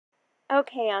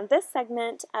Okay, on this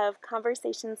segment of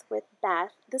Conversations with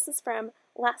Beth, this is from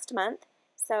last month,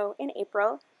 so in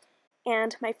April,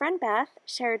 and my friend Beth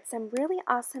shared some really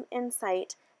awesome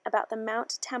insight about the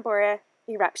Mount Tambora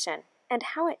eruption and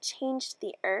how it changed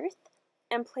the earth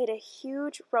and played a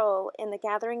huge role in the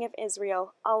gathering of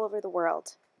Israel all over the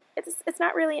world. It's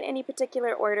not really in any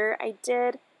particular order. I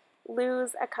did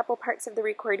lose a couple parts of the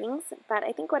recordings, but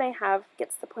I think what I have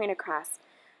gets the point across.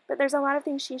 But there's a lot of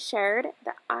things she shared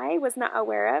that I was not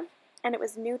aware of, and it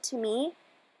was new to me.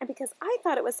 And because I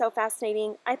thought it was so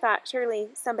fascinating, I thought surely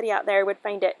somebody out there would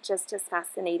find it just as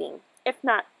fascinating, if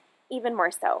not even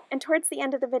more so. And towards the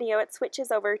end of the video, it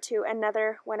switches over to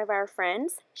another one of our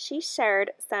friends. She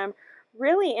shared some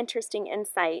really interesting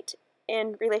insight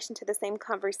in relation to the same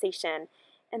conversation.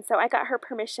 And so I got her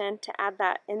permission to add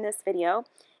that in this video.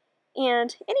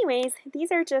 And anyways,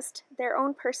 these are just their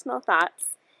own personal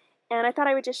thoughts. And I thought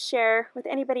I would just share with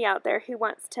anybody out there who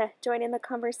wants to join in the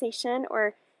conversation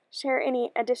or share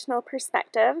any additional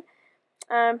perspective.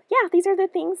 Yeah, these are the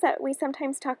things that we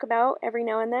sometimes talk about every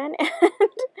now and then.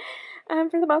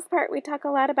 And for the most part, we talk a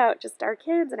lot about just our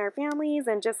kids and our families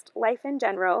and just life in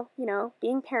general, you know,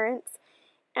 being parents.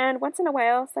 And once in a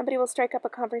while, somebody will strike up a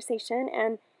conversation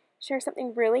and share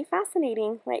something really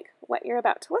fascinating like what you're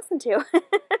about to listen to.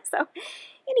 So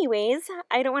anyways,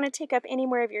 I don't want to take up any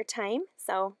more of your time,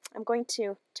 so I'm going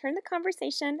to turn the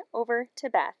conversation over to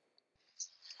Beth.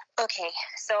 Okay,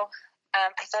 so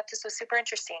I thought this was super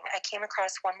interesting. I came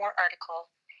across one more article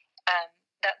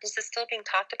that this is still being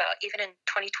talked about even in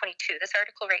 2022. This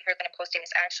article right here that I'm posting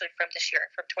is actually from this year,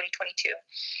 from 2022,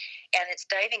 and it's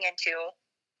diving into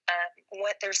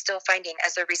what they're still finding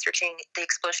as they're researching the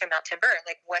explosion of Mount Tambora,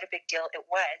 like what a big deal it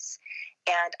was.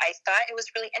 And I thought it was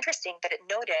really interesting that it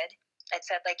noted, it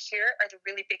said, like, here are the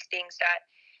really big things that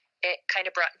it kind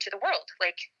of brought into the world.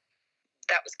 Like,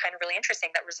 that was kind of really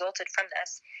interesting that resulted from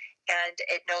this. And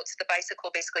it notes the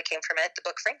bicycle basically came from it, the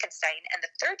book Frankenstein. And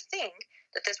the third thing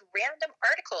that this random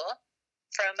article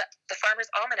from the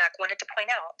Farmer's Almanac wanted to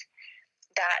point out,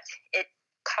 that it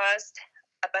caused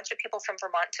a bunch of people from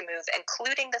Vermont to move,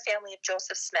 including the family of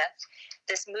Joseph Smith.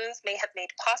 This move may have made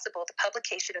possible the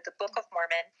publication of the Book of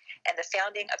Mormon and the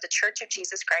founding of the Church of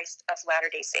Jesus Christ of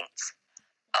Latter-day Saints.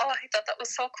 Oh, I thought that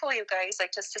was so cool, you guys, like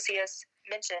just to see us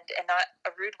mentioned in not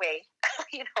a rude way,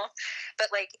 you know, but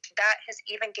like that has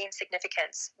even gained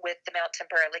significance with the Mount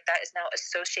Tambora. Like that is now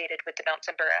associated with the Mount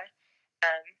Tambora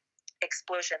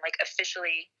explosion, like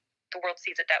officially the world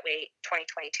sees it that way,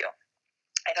 2022.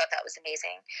 I thought that was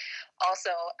amazing.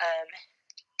 Also,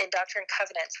 in Doctrine and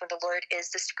Covenants, when the Lord is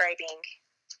describing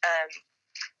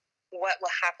what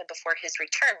will happen before his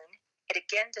return, it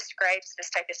again describes this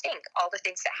type of thing, all the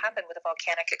things that happen with a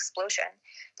volcanic explosion.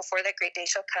 Before that great day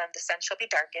shall come, the sun shall be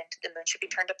darkened, the moon shall be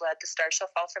turned to blood, the stars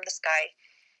shall fall from the sky,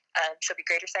 shall be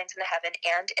greater signs in the heaven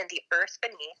and in the earth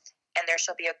beneath, and there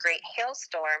shall be a great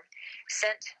hailstorm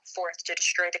sent forth to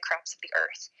destroy the crops of the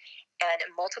earth. And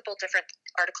in multiple different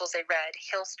articles I read,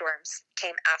 hailstorms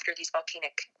came after these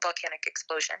volcanic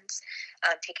explosions,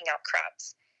 taking out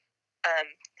crops.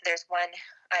 There's one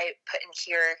I put in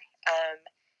here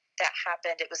that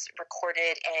happened. It was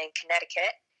recorded in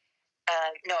Connecticut.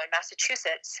 In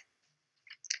Massachusetts.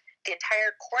 The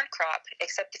entire corn crop,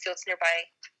 except the fields nearby,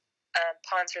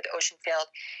 ponds or the ocean failed.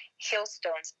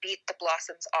 Hailstones beat the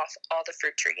blossoms off all the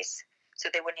fruit trees, so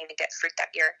they wouldn't even get fruit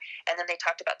that year. And then they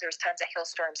talked about there was tons of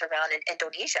hailstorms around in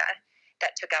Indonesia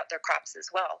that took out their crops as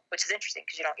well, which is interesting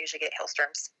because you don't usually get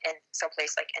hailstorms in some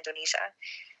place like Indonesia.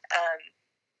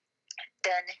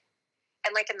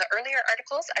 And like in the earlier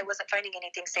articles, I wasn't finding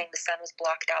anything saying the sun was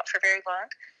blocked out for very long,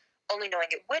 only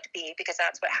knowing it would be because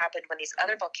that's what happened when these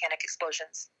other volcanic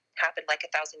explosions happened like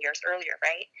 1,000 years earlier,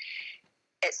 right?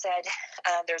 It said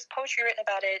there's poetry written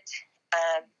about it,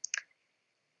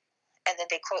 and then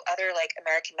they quote other like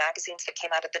American magazines that came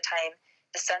out at the time.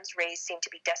 The sun's rays seemed to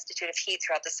be destitute of heat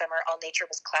throughout the summer. All nature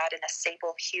was clad in a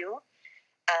sable hue.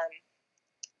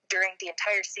 During the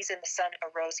entire season, the sun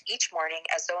arose each morning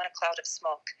as though in a cloud of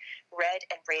smoke, red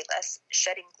and rayless,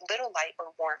 shedding little light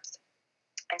or warmth,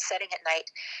 and setting at night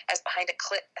as behind a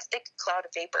thick cloud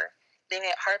of vapor,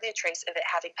 leaving hardly a trace of it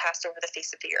having passed over the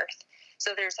face of the earth.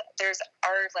 So there's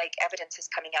our like evidences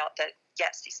coming out that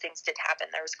yes, these things did happen.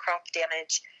 There was crop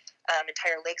damage.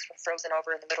 Entire lakes were frozen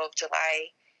over in the middle of July.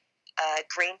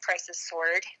 Grain prices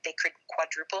soared. They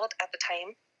quadrupled at the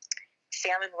time.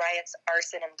 Famine, riots,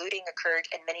 arson, and looting occurred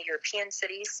in many European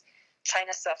cities.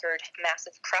 China suffered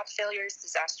massive crop failures,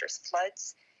 disastrous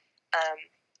floods.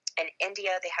 In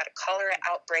India, they had a cholera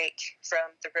outbreak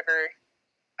from the river.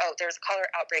 There was a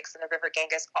cholera outbreak from the river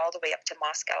Ganges all the way up to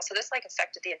Moscow. So this like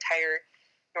affected the entire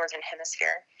northern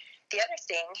hemisphere. The other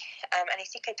thing, and I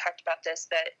think I talked about this,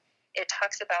 but it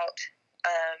talks about,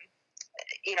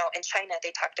 in China,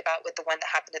 they talked about with the one that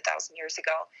happened 1,000 years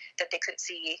ago, that they couldn't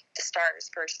see the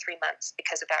stars for 3 months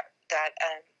because of that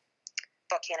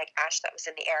volcanic ash that was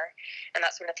in the air. And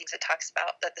that's one of the things it talks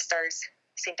about, that the stars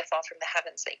seem to fall from the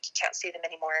heavens. Like, you can't see them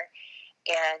anymore.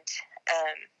 And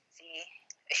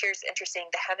here's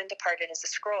interesting, the heaven departed as a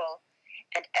scroll,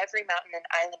 and every mountain and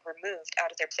island were moved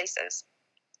out of their places.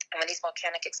 And when these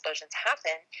volcanic explosions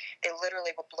happen, they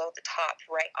literally will blow the top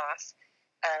right off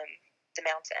the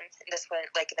mountain. And this one,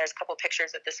 like, there's a couple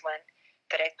pictures of this one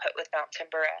that I put with Mount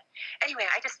Tambora. Anyway,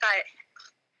 I just thought,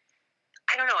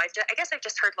 I don't know, I guess I've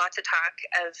just heard lots of talk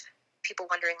of people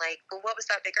wondering, like, well, what was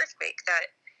that big earthquake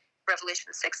that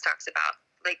Revelation 6 talks about?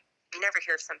 Like, you never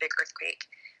hear of some big earthquake.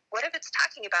 What if it's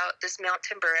talking about this Mount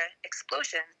Tambora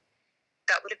explosion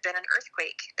that would have been an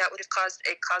earthquake that would have caused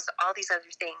all these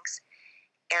other things?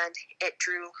 And it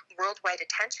drew worldwide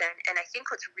attention. And I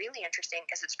think what's really interesting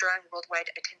is it's drawing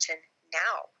worldwide attention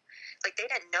now. Like, they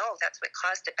didn't know that's what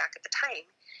caused it back at the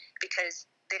time, because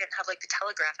they didn't have, like, the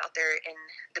telegraph out there in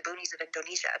the boonies of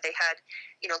Indonesia. They had,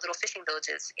 little fishing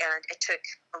villages, and it took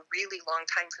a really long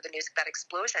time for the news of that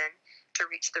explosion to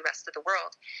reach the rest of the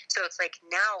world. So it's like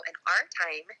now in our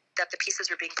time that the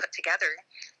pieces are being put together,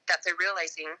 that they're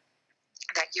realizing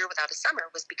that year without a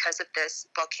summer was because of this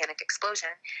volcanic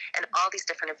explosion, and all these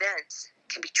different events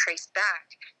can be traced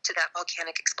back to that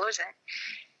volcanic explosion.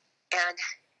 And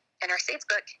in our Saints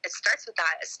book, it starts with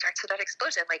that. It starts with that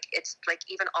explosion. Like, it's like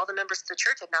even all the members of the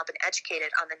church have now been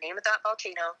educated on the name of that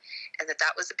volcano, and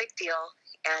that was a big deal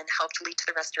and helped lead to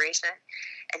the restoration.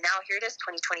 And now here it is,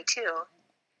 2022,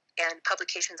 and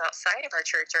publications outside of our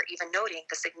church are even noting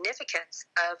the significance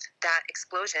of that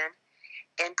explosion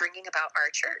in bringing about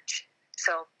our church.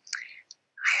 So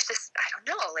I don't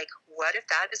know, like, what if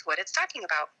that is what it's talking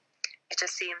about? It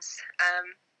just seems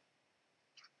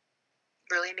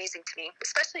really amazing to me,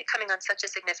 especially coming on such a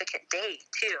significant day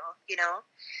too,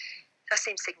 that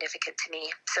seems significant to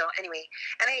me. So anyway,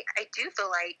 and I do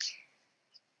feel like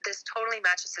this totally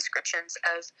matches descriptions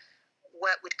of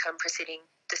what would come preceding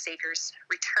the Savior's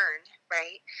return,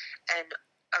 right? And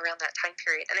around that time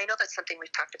period. And I know that's something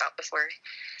we've talked about before.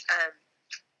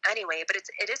 Anyway, but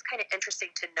it is kind of interesting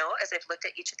to know, as I've looked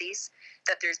at each of these,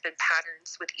 that there's been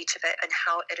patterns with each of it and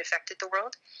how it affected the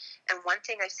world. And one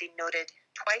thing I've seen noted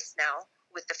twice now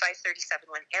with the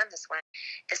 537 one and this one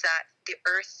is that the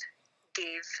earth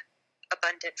gave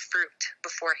abundant fruit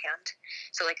beforehand.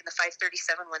 So like in the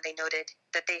 537 one, they noted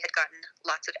that they had gotten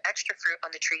lots of extra fruit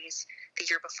on the trees the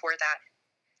year before that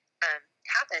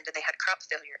happened, and they had crop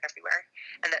failure everywhere,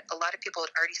 and that a lot of people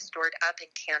had already stored up and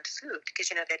canned food because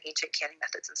they had ancient canning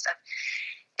methods and stuff.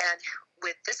 And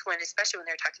with this one, especially when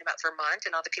they're talking about Vermont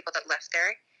and all the people that left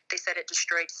there, they said it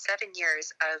destroyed 7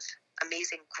 years of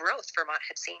amazing growth Vermont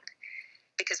had seen,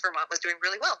 because Vermont was doing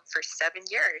really well for 7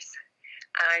 years.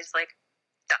 And I was like,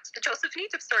 that's the Joseph and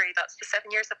Egypt story. That's the 7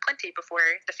 years of plenty before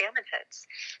the famine hits.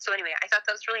 So anyway, I thought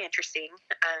that was really interesting,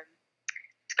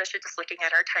 especially just looking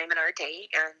at our time and our day,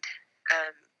 and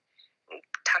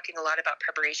talking a lot about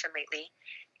preparation lately.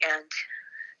 And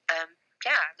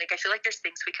I feel like there's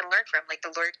things we can learn from. Like,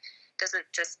 the Lord doesn't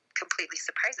just completely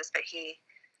surprise us, but He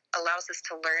allows us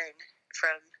to learn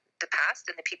from the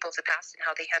past and the people of the past and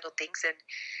how they handled things. And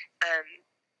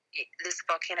this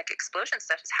volcanic explosion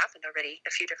stuff has happened already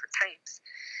a few different times,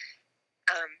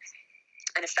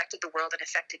 and affected the world and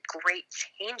affected great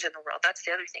change in the world. That's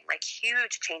the other thing. Like,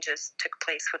 huge changes took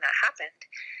place when that happened,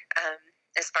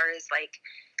 as far as like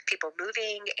people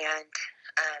moving and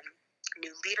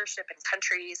new leadership in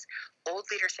countries, old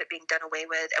leadership being done away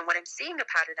with. And what I'm seeing a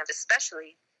pattern of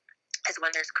especially is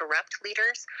when there's corrupt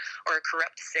leaders or a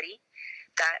corrupt city,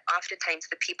 that oftentimes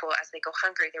the people, as they go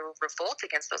hungry, they will revolt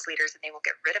against those leaders and they will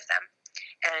get rid of them.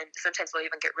 And sometimes they'll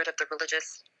even get rid of the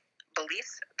religious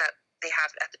beliefs that they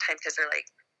have at the time, because they're like,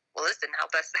 well, this didn't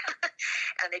help us.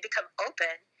 And they become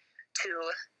open to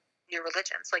new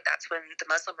religions. Like, that's when the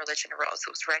Muslim religion arose.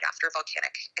 It was right after a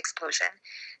volcanic explosion.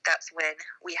 That's when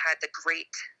we had the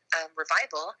great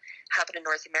revival happen in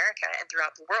North America and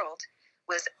throughout the world,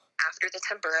 was after the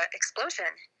Tambora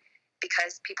explosion,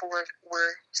 because people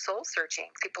were soul searching.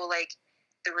 People, like,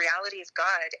 the reality of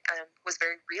God was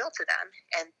very real to them,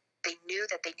 and they knew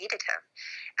that they needed Him,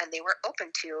 and they were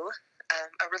open to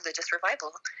a religious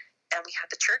revival. And we had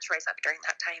the church rise up during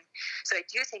that time. So I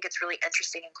do think it's really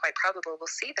interesting and quite probable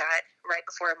we'll see that right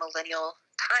before a millennial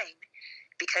time,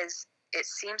 because it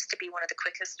seems to be one of the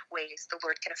quickest ways the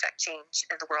Lord can affect change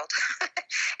in the world.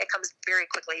 It comes very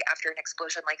quickly after an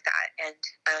explosion like that. And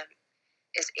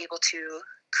is able to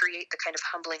create the kind of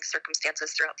humbling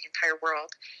circumstances throughout the entire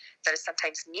world that is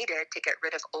sometimes needed to get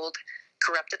rid of old,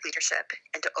 corrupted leadership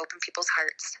and to open people's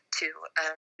hearts to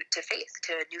faith,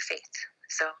 to new faith.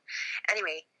 So,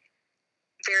 anyway,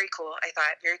 very cool. I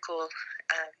thought very cool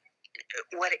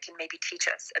what it can maybe teach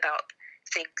us about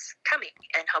things coming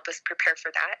and help us prepare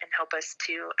for that and help us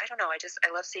to, I don't know, I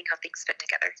love seeing how things fit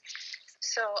together.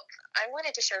 So I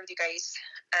wanted to share with you guys,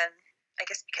 I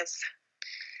guess because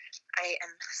I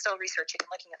am still researching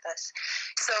and looking at this.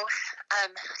 So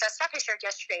that stuff I shared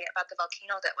yesterday about the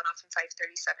volcano that went off in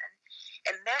 537,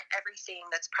 it met everything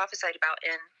that's prophesied about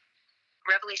in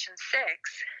Revelation 6,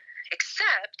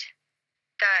 except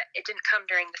that it didn't come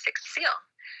during the sixth seal.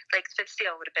 Like the fifth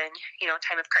seal would have been,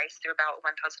 time of Christ through about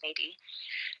 1000 AD.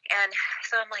 And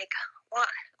so I'm like, well,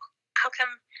 how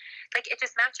come, like, it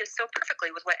just matches so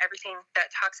perfectly with what everything that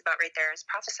talks about right there is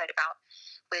prophesied about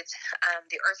with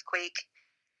the earthquake,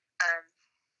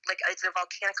 like it's a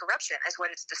volcanic eruption is what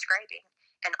it's describing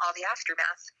and all the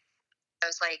aftermath. I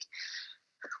was like,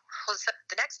 well, it's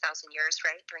the next 1,000 years,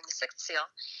 right, during the sixth seal.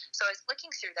 So I was looking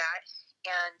through that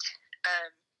and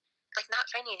like not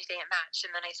finding anything that matched.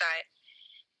 And then I thought,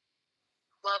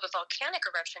 well, the volcanic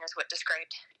eruption is what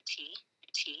described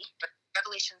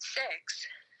Revelation 6,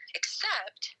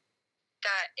 except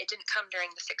that it didn't come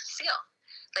during the sixth seal.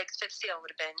 Like the fifth seal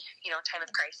would have been, time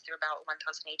of Christ through about 1000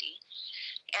 AD.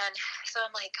 And so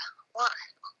I'm like, well,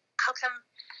 how come,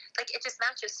 like, it just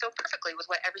matches so perfectly with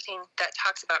what everything that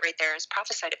talks about right there is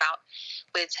prophesied about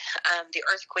with the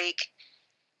earthquake,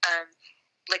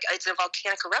 like it's a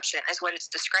volcanic eruption is what it's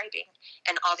describing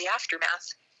and all the aftermath.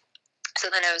 So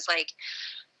then I was like,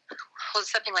 well,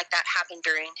 something like that happened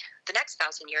during the next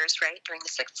 1,000 years, right, during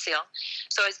the sixth seal.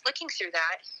 So I was looking through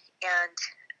that and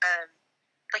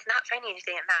like not finding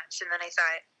anything that matched. And then I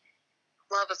thought,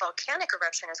 well, the volcanic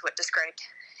eruption is what described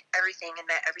everything and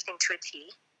met everything to a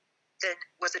T. Then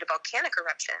was it a volcanic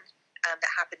eruption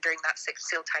that happened during that sixth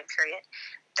seal time period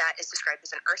that is described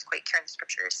as an earthquake here in the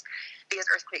scriptures? Because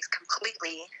earthquakes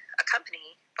completely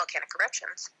accompany volcanic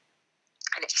eruptions.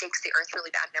 And it shakes the earth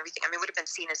really bad and everything. I mean, it would have been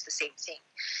seen as the same thing.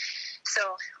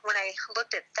 So when I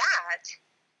looked at that,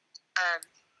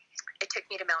 it took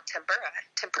me to Mount Tempura,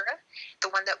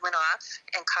 the one that went off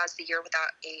and caused the year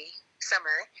without a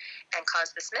summer and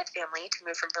caused the Smith family to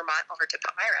move from Vermont over to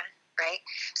Palmyra, right?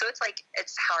 So it's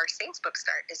how our Saints book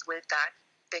start is with that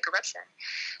big eruption.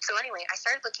 So anyway, I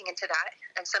started looking into that,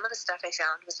 and some of the stuff I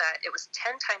found was that it was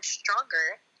 10 times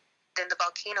stronger than the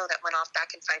volcano that went off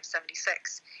back in 576.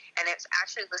 And it's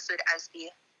actually listed as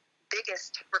the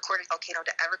biggest recorded volcano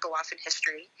to ever go off in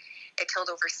history. It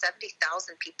killed over 70,000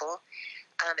 people.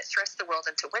 It thrust the world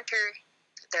into winter.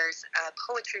 There's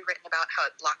poetry written about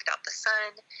how it blocked out the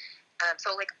sun.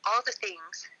 So like all the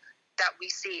things that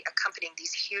we see accompanying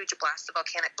these huge blasts, the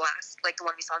volcanic blasts, like the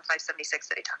one we saw in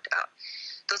 576 that I talked about,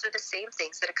 those are the same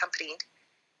things that accompanied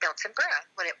Mount Tempura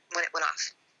when it went off.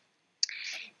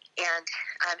 And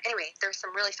anyway, there's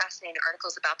some really fascinating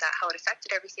articles about that, how it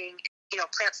affected everything.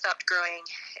 Plants stopped growing.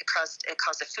 It caused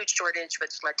a food shortage,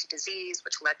 which led to disease,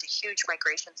 which led to huge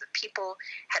migrations of people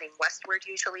heading westward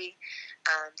usually.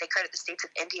 They credit the states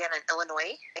of Indiana and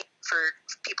Illinois for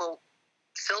people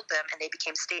filled them, and they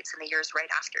became states in the years right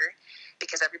after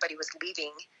because everybody was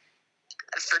leaving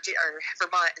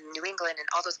Vermont and New England and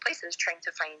all those places trying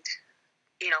to find,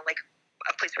 like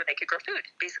a place where they could grow food,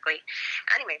 basically.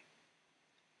 Anyway,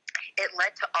 it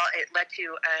led to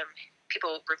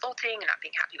people revolting and not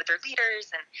being happy with their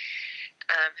leaders and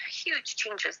huge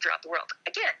changes throughout the world.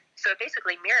 Again, so it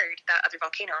basically mirrored that other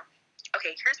volcano.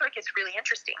 Okay, here's where it gets really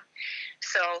interesting.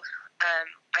 So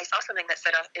I saw something that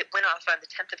said it went off on the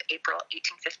 10th of April,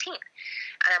 1815.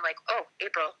 And I'm like, oh,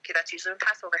 April, okay, that's usually when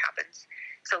Passover happens.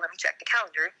 So let me check the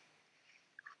calendar.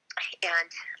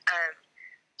 And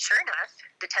sure enough,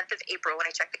 the 10th of April, when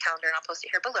I checked the calendar, and I'll post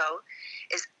it here below,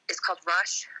 is called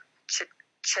Rosh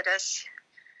Chodesh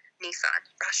Nisan,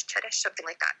 Rosh Chodesh, something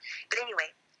like that. But anyway,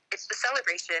 it's the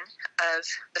celebration of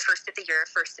the first of the year,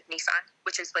 first of Nisan,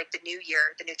 which is like the new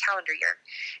year, the new calendar year.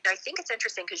 Now, I think it's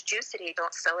interesting because Jews today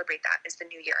don't celebrate that as the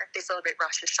new year. They celebrate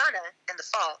Rosh Hashanah in the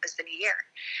fall as the new year.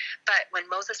 But when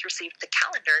Moses received the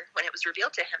calendar, when it was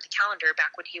revealed to him, the calendar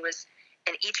back when he was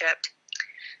in Egypt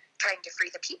trying to free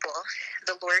the people,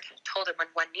 the Lord told him when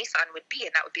 1 Nisan would be,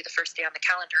 and that would be the first day on the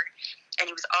calendar. And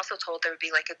he was also told there would be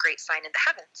like a great sign in the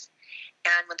heavens.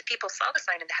 And when the people saw the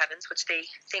sign in the heavens, which they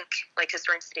think, like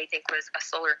historians today think was a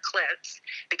solar eclipse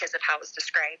because of how it was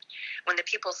described, when the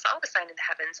people saw the sign in the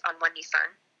heavens on 1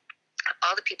 Nisan,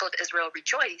 all the people of Israel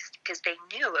rejoiced because they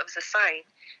knew it was a sign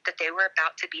that they were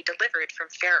about to be delivered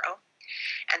from Pharaoh.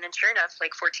 And then sure enough,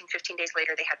 like 14, 15 days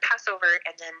later, they had Passover,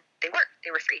 and then they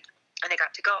were freed, and they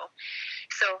got to go.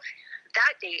 So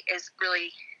that date is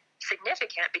really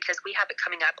significant because we have it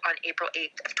coming up on April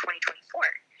 8th of 2024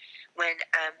 when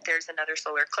there's another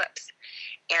solar eclipse.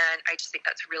 And I just think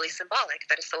that's really symbolic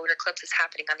that a solar eclipse is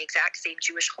happening on the exact same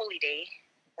Jewish holy day,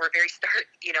 or very start,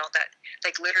 that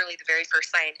like literally the very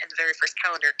first sign and the very first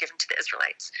calendar given to the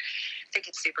Israelites. I think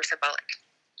it's super symbolic.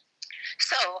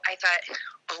 So I thought,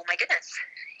 oh my goodness,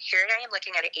 here I am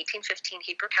looking at an 1815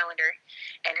 Hebrew calendar,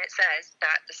 and it says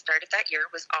that the start of that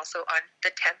year was also on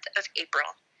the 10th of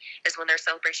April is when their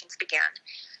celebrations began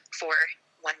for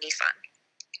 1 Nisan.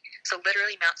 So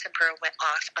literally Mount Tempura went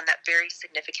off on that very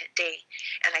significant day,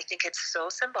 and I think it's so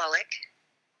symbolic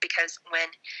because when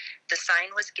the sign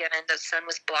was given, the sun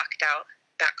was blocked out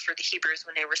back for the Hebrews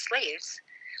when they were slaves.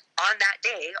 On that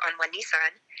day, on 1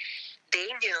 Nisan,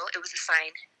 they knew it was a sign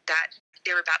that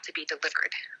they were about to be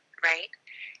delivered, right?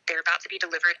 They were about to be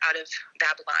delivered out of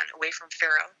Babylon, away from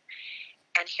Pharaoh.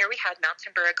 And here we had Mount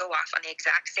Tempura go off on the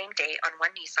exact same day, on 1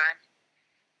 Nisan,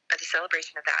 at the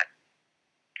celebration of that.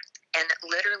 And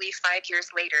literally 5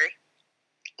 years later,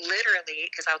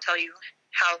 because I'll tell you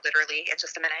how literally in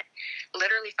just a minute,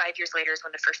 literally 5 years later is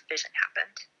when the first vision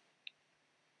happened.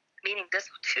 Meaning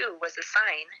this too was a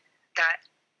sign that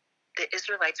the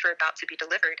Israelites were about to be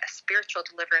delivered. A spiritual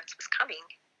deliverance was coming.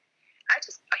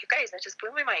 You guys, that just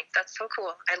blew my mind. That's so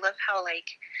cool. I love how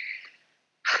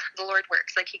the Lord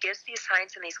works. He gives these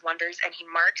signs and these wonders, and he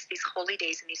marks these holy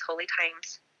days and these holy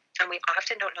times. And we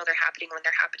often don't know they're happening when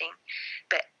they're happening.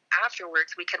 But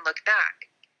afterwards, we can look back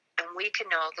and we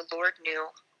can know the Lord knew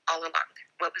all along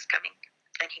what was coming,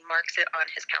 and he marks it on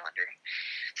his calendar.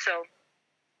 So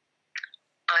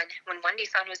when 1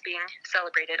 Nisan was being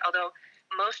celebrated, although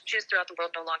most Jews throughout the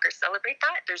world no longer celebrate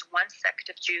that, there's one sect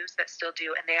of Jews that still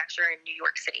do, and they actually are in New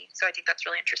York City. So I think that's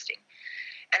really interesting.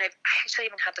 And I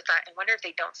actually even had the thought, I wonder if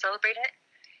they don't celebrate it,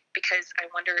 because I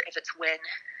wonder if it's when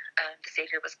the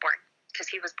Savior was born. Because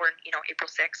he was born, April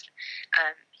 6th.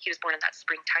 He was born in that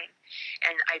springtime.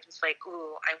 And I was like,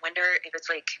 ooh, I wonder if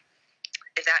it's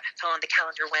if that fell on the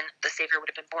calendar when the Savior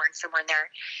would have been born, somewhere in there.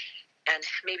 And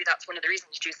maybe that's one of the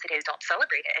reasons Jews today don't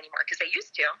celebrate it anymore, because they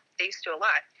used to. They used to a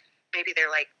lot. Maybe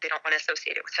they're they don't want to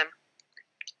associate it with him.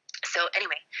 So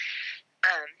anyway,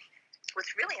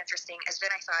 what's really interesting is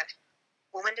then I thought,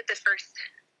 well, when did the first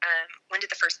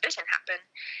vision happen?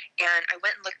 And I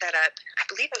went and looked that up. I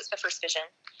believe it was the first vision.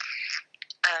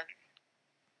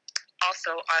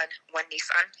 Also on 1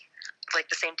 Nisan,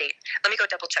 the same date. Let me go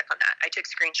double check on that. I took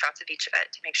screenshots of each of it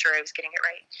to make sure I was getting it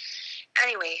right.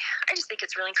 Anyway, I just think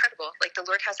it's really incredible. The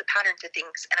Lord has a pattern to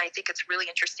things, and I think it's really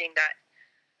interesting that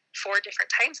 4 different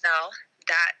times now,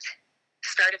 that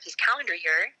start of his calendar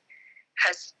year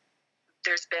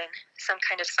there's been some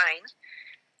kind of sign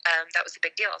that was a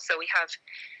big deal. So we have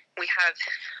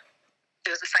it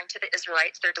was a sign to the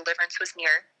Israelites, their deliverance was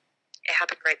near. It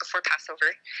happened right before Passover.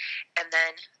 And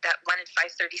then that one in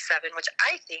 537, which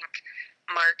I think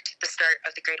marked the start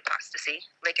of the Great Apostasy.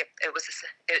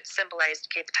 It symbolized,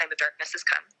 okay, the time of darkness has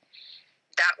come.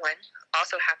 That one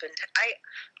also happened. I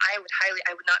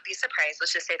would not be surprised,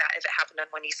 let's just say that, if it happened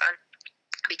on 1 Nisan,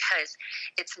 because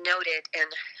it's noted in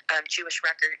Jewish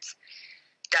records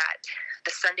that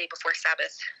the Sunday before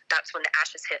Sabbath, that's when the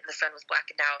ashes hit and the sun was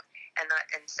blackened out. And that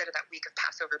instead of that week of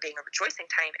Passover being a rejoicing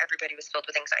time, everybody was filled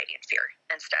with anxiety and fear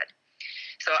instead.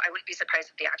 So I wouldn't be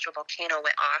surprised if the actual volcano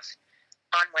went off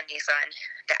on 1 Nisan.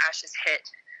 The ashes hit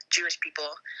Jewish people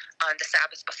on the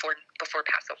Sabbath before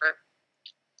Passover.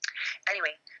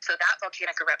 Anyway, so that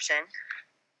volcanic eruption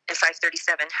in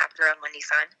 537 happened around 1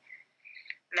 Nisan.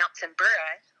 Mount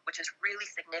Tempura, which is really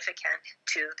significant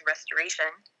to the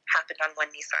restoration, happened on 1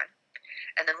 Nisan.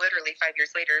 And then literally 5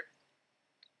 years later,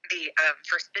 the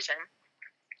first vision,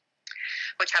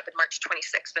 which happened March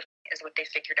 26th, is what they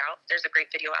figured out. There's a great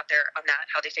video out there on that,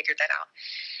 how they figured that out.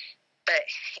 But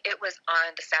it was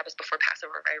on the Sabbath before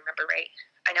Passover, if I remember right.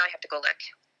 I know I have to go look.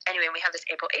 Anyway, we have this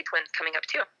April 8th one coming up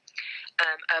too,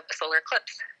 of a solar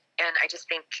eclipse. And I just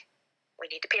think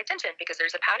we need to pay attention, because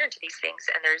there's a pattern to these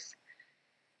things, and there's,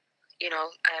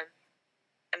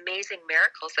 amazing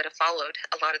miracles that have followed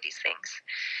a lot of these things.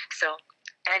 So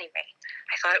anyway,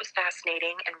 I thought it was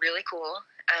fascinating and really cool.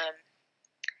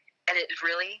 And it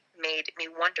really made me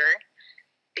wonder,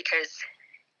 because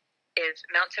if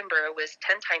Mount Tempura was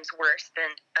 10 times worse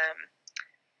than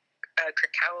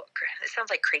it sounds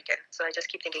like Kraken, so I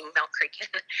just keep thinking Mount Kraken.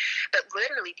 But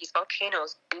literally, these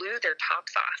volcanoes blew their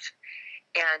tops off,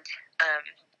 and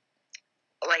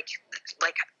like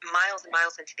miles and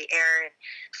miles into the air, and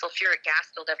sulfuric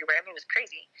gas filled everywhere. I mean, it was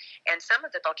crazy. And some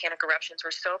of the volcanic eruptions were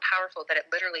so powerful that it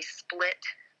literally split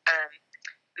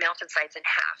mountainsides in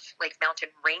half, like mountain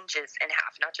ranges in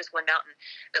half, not just one mountain,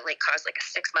 but like cause like a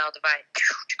 6-mile divide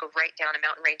to go right down a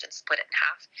mountain range and split it in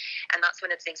half. And that's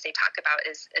one of the things they talk about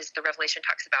is the Revelation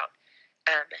talks about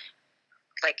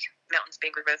like mountains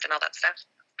being removed and all that stuff.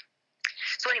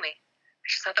 So anyway, I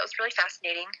just thought that was really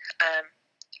fascinating.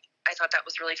 I thought that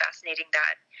was really fascinating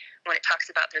that when it talks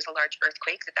about there's a large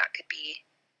earthquake, that could be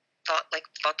like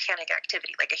volcanic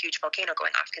activity, like a huge volcano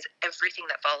going off, because everything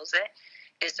that follows it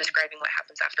is describing what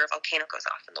happens after a volcano goes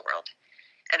off in the world,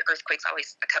 and earthquakes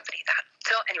always accompany that.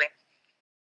 So anyway,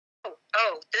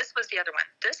 this was the other one.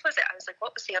 This was it. I was like,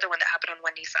 what was the other one that happened on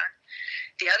 1 Nisan?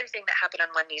 The other thing that happened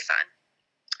on 1 Nisan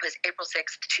was April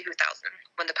 6th, 2000,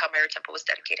 when the Palmyra Temple was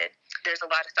dedicated. There's a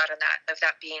lot of thought on that, of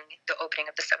that being the opening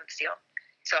of the 7th seal.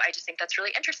 So I just think that's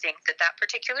really interesting that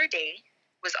particular day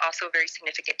was also a very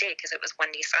significant day because it was 1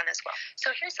 Nisan as well.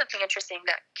 So here's something interesting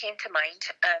that came to mind.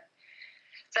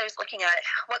 So I was looking at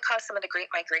what caused some of the great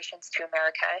migrations to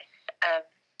America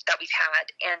that we've had,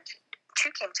 and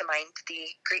two came to mind: the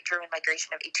Great German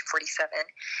Migration of 1847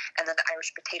 and then the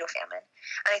Irish Potato Famine.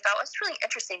 And I thought it was really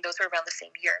interesting those were around the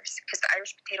same years, because the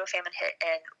Irish Potato Famine hit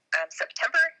in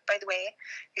September. By the way,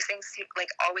 these things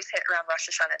like always hit around Rosh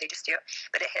Hashanah, they just do,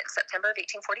 but it hit in September of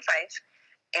 1845,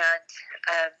 and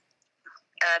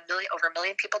over a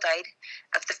million people died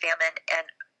of the famine, and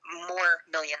more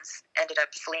millions ended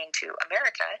up fleeing to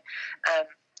America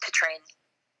to try and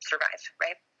survive,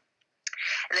 right?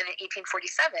 And then in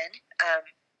 1847,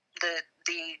 the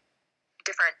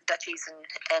different duchies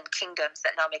and kingdoms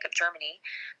that now make up Germany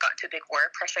got into a big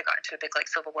war. Prussia got into a big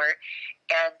civil war,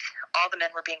 and all the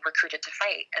men were being recruited to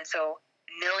fight. And so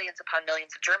millions upon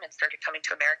millions of Germans started coming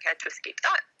to America to escape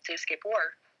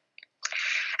war.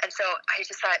 And so I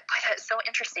just thought, boy, that is so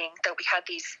interesting that we had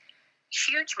these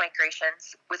huge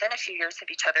migrations within a few years of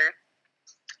each other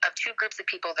of two groups of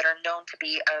people that are known to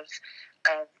be of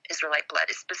Israelite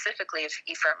blood, specifically of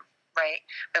Ephraim, right?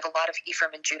 We have a lot of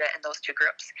Ephraim and Judah in those two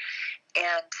groups.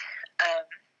 And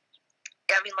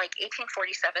I mean, like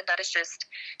 1847, that is just,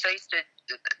 so I used to,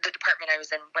 the department I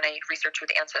was in when I researched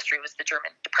with Ancestry was the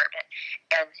German department.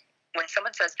 And when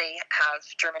someone says they have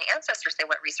German ancestors they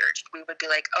went researched, we would be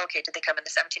like, okay, did they come in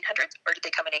the 1700s or did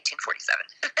they come in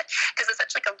 1847? Because it's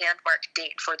such like a landmark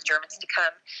date for the Germans to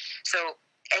come. So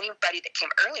anybody that came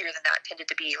earlier than that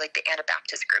tended to be like the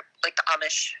Anabaptist group, like the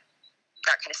Amish,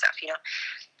 that kind of stuff, you know.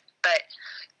 But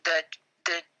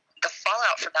the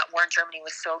fallout from that war in Germany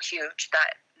was so huge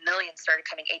that millions started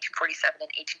coming 1847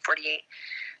 and 1848.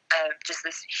 Just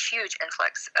this huge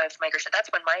influx of migration. That's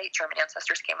when my German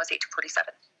ancestors came, was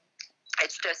 1847.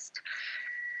 It's just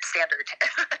standard.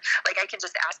 Like I can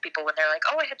just ask people when they're like,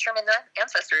 oh, I had German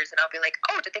ancestors, and I'll be like,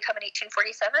 oh, did they come in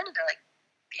 1847? And they're like,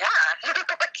 yeah.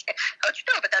 Like, how'd you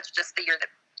know? But that's just the year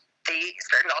that they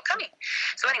started all coming.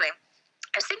 So anyway,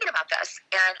 I was thinking about this,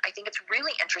 and I think it's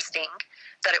really interesting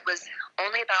that it was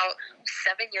only about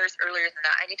 7 years earlier than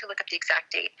that. I need to look up the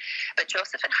exact date. But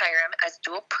Joseph and Hiram, as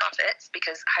dual prophets,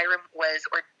 because Hiram was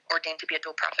ordained to be a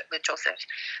dual prophet with Joseph,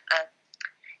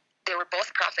 they were both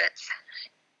prophets,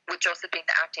 with Joseph being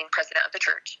the acting president of the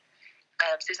church.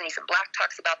 Susan Eason Black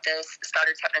talks about this. The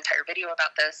Stoddards have an entire video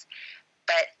about this.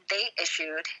 But they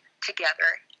issued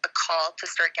together a call to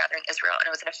start gathering Israel, and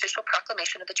it was an official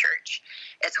proclamation of the church.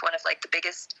 It's one of like the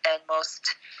biggest and most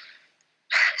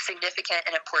significant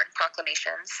and important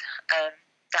proclamations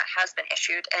that has been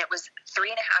issued, and it was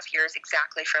 3.5 years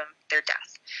exactly from their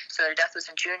death. So their death was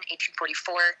in June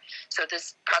 1844. So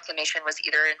this proclamation was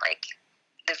either in like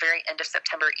the very end of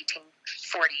September 1840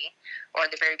 or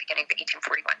in the very beginning of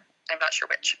 1841. I'm not sure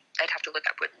which. I'd have to look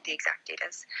up what the exact date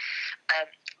is.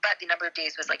 But the number of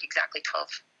days was like exactly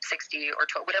 1260 or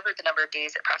 12, whatever the number of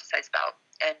days it prophesies about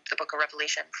in the book of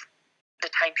Revelations. The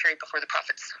time period before the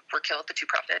prophets were killed, the two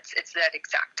prophets, it's that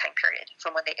exact time period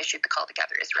from when they issued the call to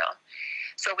gather Israel.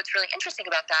 So what's really interesting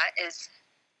about that is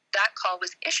that call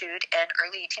was issued in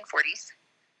early 1840s.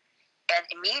 And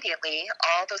immediately,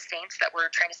 all those saints that were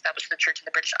trying to establish the church in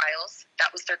the British Isles, that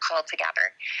was their call to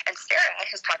gather. And Sarah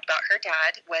has talked about her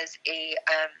dad was a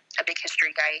big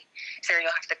history guy. Sarah,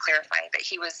 you'll have to clarify, but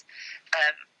he was,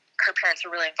 her parents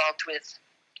were really involved with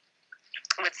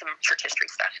some church history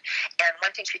stuff. And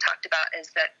one thing she talked about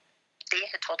is that they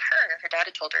had told her dad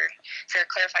had told her, Sarah,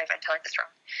 clarify if I'm telling this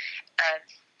wrong,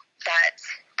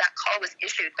 that call was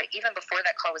issued, but even before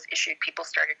that call was issued, people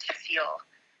started to feel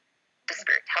the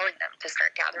Spirit telling them to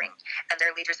start gathering, and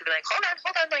their leaders would be like, hold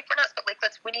on, like we're not, like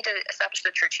we need to establish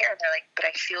the church here, and they're like, but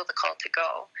I feel the call to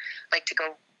go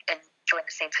and join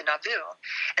the saints in Nauvoo.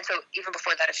 And so even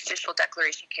before that official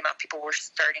declaration came out, people were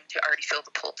starting to already feel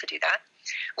the pull to do that.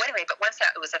 Well, anyway, but once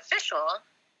that was official,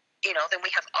 then we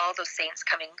have all those saints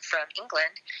coming from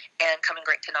England and coming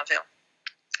right to Nauvoo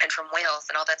and from Wales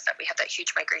and all that stuff. We have that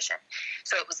huge migration.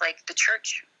 So it was like the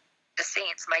church, the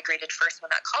saints migrated first when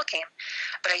that call came.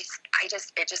 But it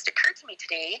just occurred to me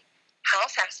today how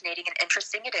fascinating and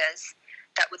interesting it is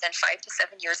that within 5 to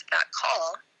 7 years of that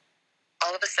call,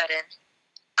 all of a sudden,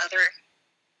 other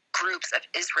groups of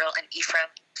Israel and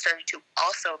Ephraim started to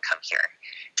also come here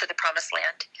to the promised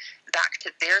land, back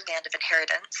to their land of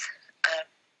inheritance,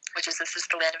 this is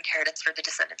the land of inheritance for the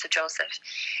descendants of Joseph.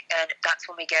 And that's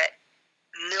when we get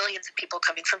millions of people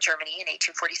coming from Germany in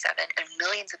 1847 and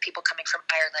millions of people coming from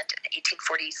Ireland in the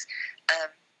 1840s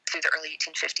through the early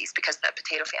 1850s because of that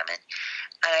potato famine.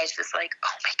 And I was just like,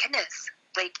 oh my goodness.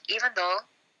 Like, even though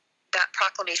that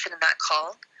proclamation and that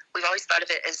call, we've always thought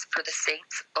of it as for the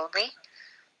saints only,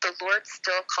 the Lord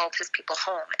still called his people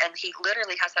home. And he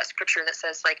literally has that scripture that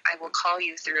says, like, I will call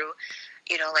you through,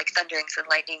 like thunderings and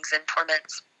lightnings and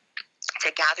torments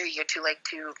to gather you, to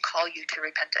call you to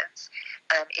repentance,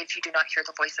 if you do not hear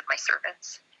the voice of my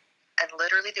servants. And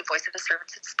literally the voice of the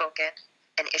servants had spoken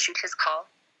and issued his call.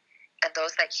 And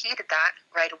those that heeded that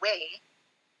right away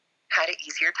had an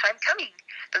easier time coming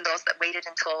than those that waited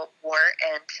until war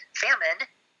and famine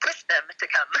pushed them to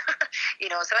come.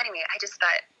 So anyway, I just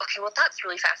thought, okay, well, that's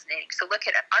really fascinating. So look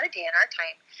at our day and our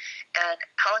time. And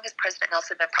how long has President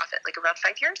Nelson been prophet? Like around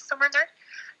 5 years, somewhere in there?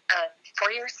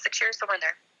 4 years, 6 years, somewhere in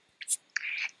there.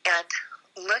 And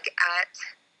look at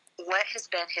what has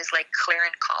been his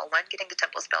clarion call. One, getting the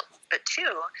temples built, but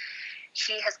two,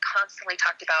 he has constantly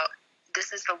talked about,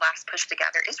 this is the last push to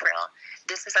gather Israel.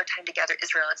 This is our time to gather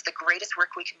Israel. It's the greatest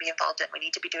work we can be involved in. We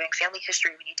need to be doing family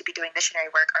history. We need to be doing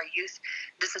missionary work. Our youth,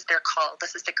 this is their call.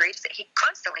 This is the greatest. He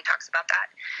constantly talks about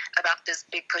that, about this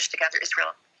big push to gather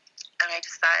Israel. And I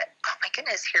just thought, oh my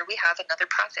goodness, here we have another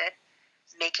prophet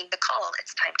making the call.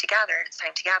 It's time to gather. It's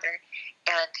time to gather.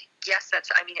 And yes, I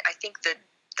think that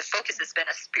the focus has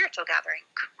been a spiritual gathering,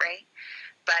 right?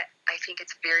 But I think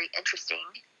it's very interesting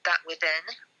that within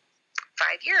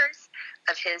 5 years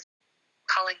of his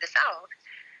calling this out,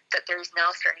 that there is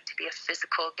now starting to be a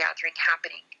physical gathering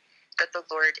happening, that the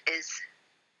Lord is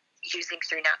using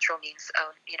through natural means,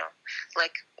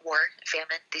 like war,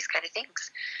 famine, these kind of things,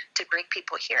 to bring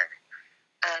people here.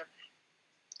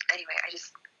 Anyway,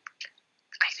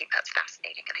 I think that's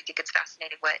fascinating, and I think it's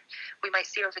fascinating what we might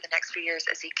see over the next few years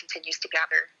as he continues to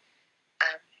gather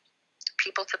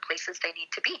people to places they need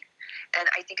to be. And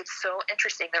I think it's so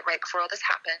interesting that right before all this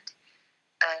happened,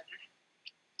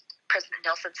 President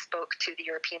Nelson spoke to the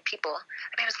European people.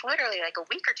 It was literally like a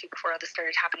week or two before all this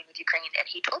started happening with Ukraine, and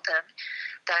he told them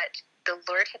that the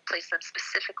Lord had placed them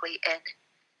specifically in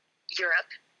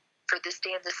Europe for this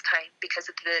day and this time because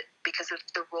of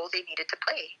the role they needed to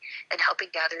play in helping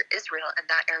gather Israel in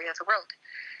that area of the world.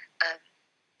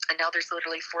 And now there's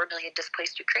literally 4 million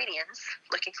displaced Ukrainians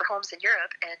looking for homes in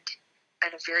Europe and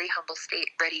in a very humble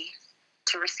state, ready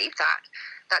to receive that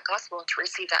gospel and to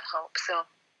receive that hope. So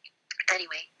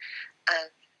anyway,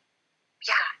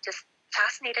 just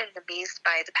fascinated and amazed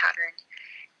by the pattern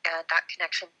and that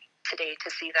connection today, to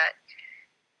see that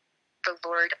the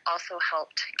Lord also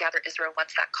helped gather Israel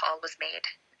once that call was made,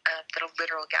 that a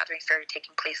literal gathering started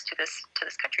taking place to this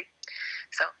country.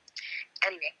 So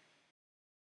anyway,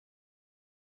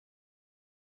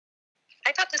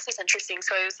 I thought this was interesting.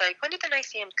 So I was like, when did the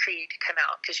Nicene Creed come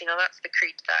out? Because that's the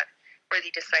creed where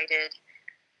they decided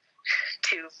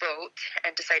to vote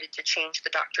and decided to change the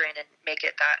doctrine and make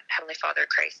it that Heavenly Father,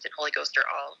 Christ, and Holy Ghost are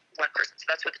all one person. So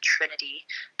that's where the Trinity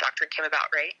doctrine came about,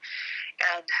 right?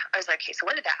 And I was like, okay, so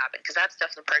when did that happen? Because that's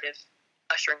definitely part of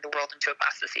ushering the world into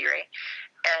apostasy, right?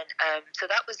 And so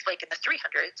that was like in the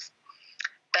 300s.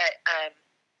 But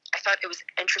I thought it was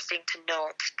interesting to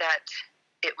note that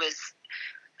it was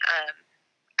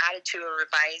added to or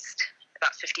revised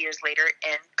about 50 years later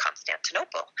in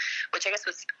Constantinople, which I guess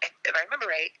was, if I remember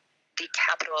right, the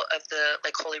capital of the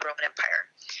Holy Roman Empire,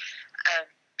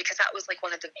 because that was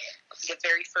one of the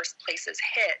very first places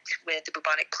hit with the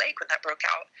bubonic plague when that broke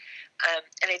out.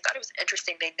 And I thought it was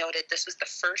interesting. They noted this was the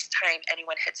first time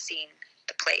anyone had seen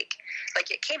the plague.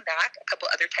 It came back a couple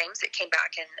other times. It came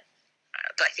back in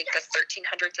I think the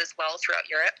 1300s as well throughout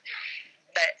Europe,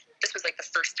 but this was the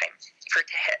first time for it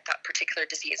to hit that particular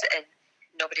disease, and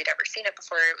nobody had ever seen it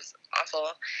before. It was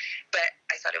awful. But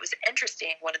I thought it was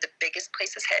interesting. One of the biggest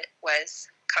places hit was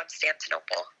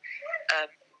Constantinople,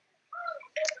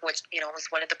 which, was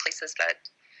one of the places that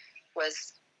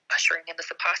was ushering in this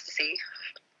apostasy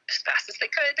as fast as they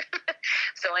could.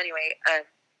 So anyway,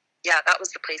 that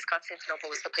was the place. Constantinople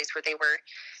was the place where they were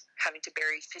having to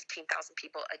bury 15,000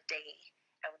 people a day.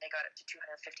 And when they got up to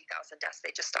 250,000 deaths,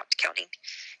 they just stopped counting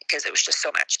because it was just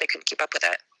so much. They couldn't keep up with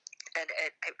it. and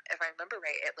if I remember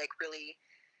right, it like really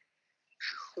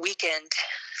weakened.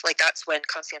 Like that's when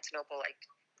Constantinople like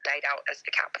died out as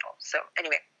the capital. So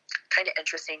anyway, kind of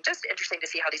interesting. Just interesting to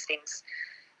see how these things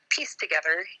piece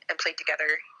together and play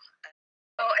together.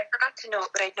 Oh, I forgot to note,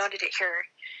 but I noted it here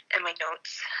in my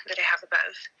notes that I have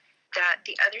above, that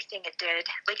the other thing it did,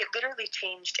 like it literally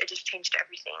changed, it just changed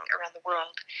everything around the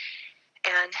world.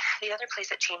 And the other place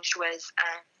it changed was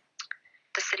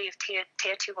the city of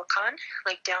Teotihuacan,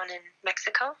 like down in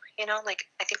Mexico, you know, like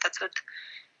I think that's what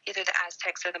either the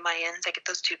Aztecs or the Mayans, I get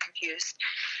those two confused.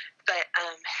 But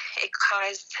it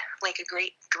caused like a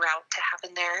great drought to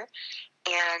happen there.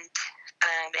 And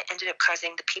it ended up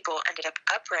causing the people ended up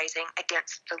uprising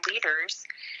against the leaders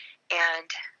and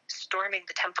storming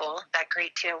the temple, that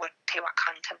great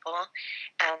Teotihuacan temple,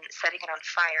 and setting it on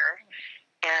fire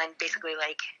and basically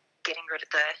like getting rid of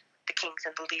the kings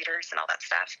and the leaders and all that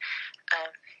stuff,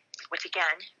 which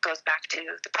again goes back to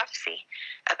the prophecy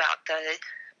about the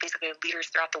basically leaders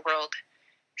throughout the world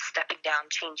stepping down,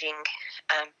 changing,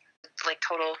 like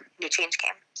total new change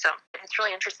came. So it's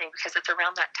really interesting because it's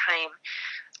around that time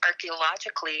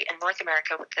archaeologically in North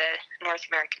America with the North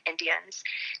American Indians.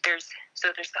 There's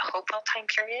the Hopewell time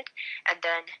period, and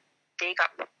then they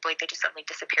just suddenly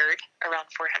disappeared around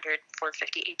 400,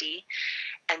 450 AD,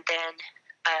 and then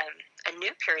a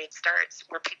new period starts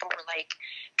where people were like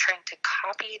trying to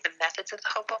copy the methods of the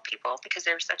Hopewell people because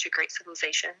they were such a great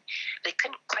civilization. They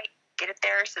couldn't quite get it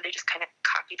there, so they just kind of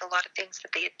copied a lot of things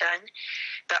that they had done.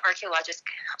 But archaeologists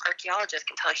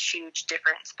can tell a huge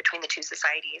difference between the two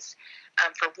societies.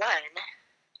 For one,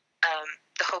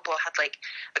 the Hopewell had like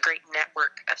a great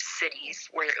network of cities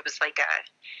where it was like a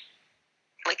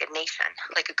nation,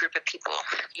 like a group of people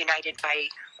united by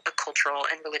a cultural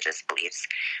and religious beliefs.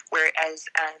 Whereas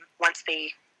once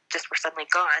they just were suddenly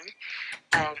gone,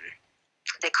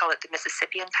 they call it the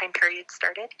Mississippian time period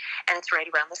started, and it's right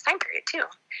around this time period too.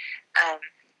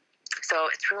 So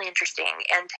it's really interesting,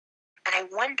 and I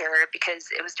wonder, because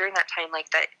it was during that time like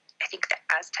that I think the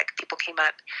Aztec people came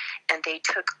up and they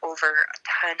took over a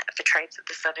ton of the tribes of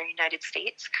the southern United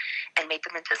States and made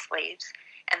them into slaves,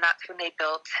 and that's when they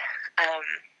built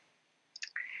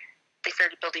they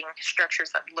started building structures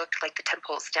that looked like the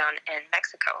temples down in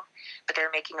Mexico, but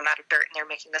they're making them out of dirt and they're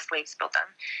making the slaves build them.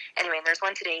 Anyway, and there's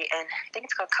one today in, I think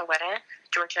it's called Coweta,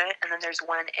 Georgia, and then there's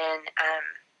one in,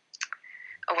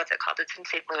 what's it called? It's in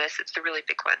St. Louis. It's the really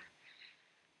big one.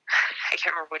 I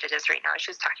can't remember what it is right now. I was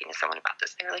just talking to someone about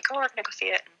this. They were like, oh, we're going to go see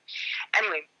it. And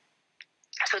anyway,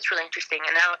 so it's really interesting.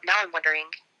 And now I'm wondering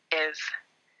if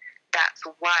that's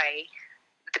why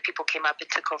the people came up and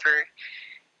took over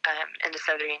in the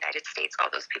southern United States, all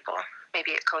those people.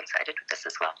 Maybe it coincided with this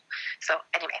as well. So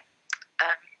anyway,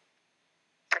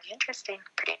 pretty interesting.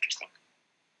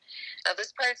 Now this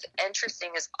part's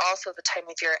interesting is also the time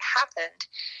of year it happened,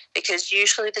 because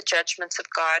usually the judgments of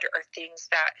God are things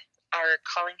that are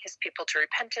calling his people to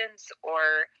repentance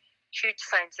or huge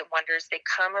signs and wonders. They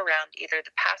come around either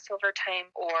the Passover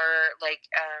time or like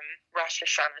Rosh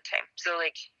Hashanah time. So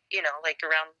like, you know, like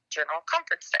around general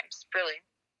conference times, really.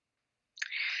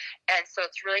 And so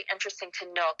it's really interesting to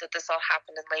note that this all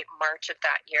happened in late March of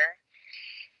that year.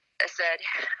 I said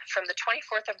from the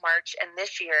 24th of March and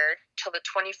this year till the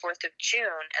 24th of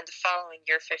June and the following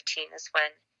year 15 is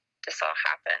when this all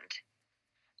happened.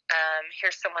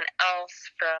 Here's someone else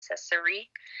from Caesarea.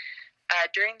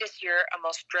 During this year, a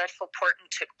most dreadful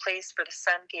portent took place, for the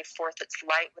sun gave forth its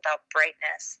light without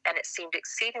brightness, and it seemed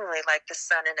exceedingly like the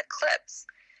sun in eclipse,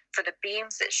 for the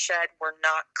beams it shed were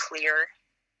not clear.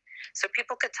 So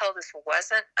people could tell this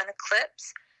wasn't an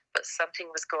eclipse, but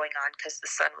something was going on because the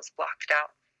sun was blocked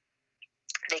out.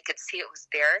 They could see it was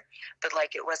there, but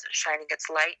like it wasn't shining its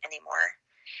light anymore,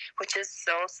 which is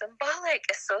so symbolic.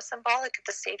 It's so symbolic of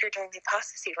the Savior during the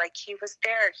apostasy. Like he was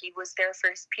there for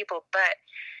his people, but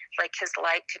like his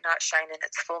light could not shine in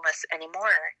its fullness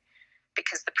anymore,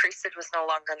 because the priesthood was no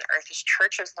longer on the earth. His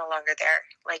church was no longer there.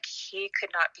 Like he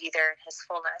could not be there in his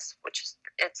fullness,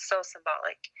 it's so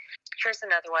symbolic. Here's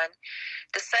another one.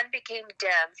 The sun became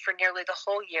dim for nearly the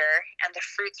whole year, and the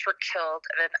fruits were killed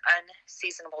at an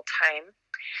unseasonable time.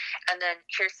 And then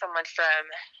here's someone from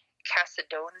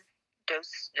Cappadocia.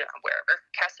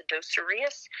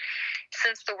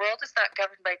 Since the world is not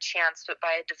governed by chance, but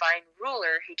by a divine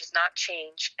ruler who does not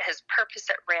change his purpose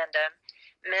at random,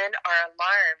 men are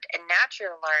alarmed and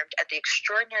naturally alarmed at the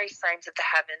extraordinary signs of the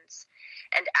heavens,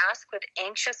 and ask with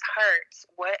anxious hearts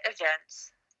what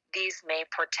events these may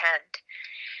portend.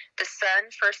 The sun,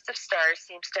 first of stars,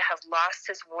 seems to have lost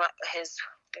his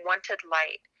wonted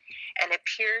light, and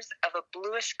appears of a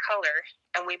bluish color,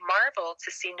 and we marvel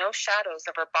to see no shadows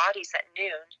of our bodies at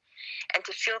noon, and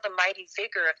to feel the mighty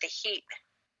vigor of the heat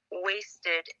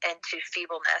wasted into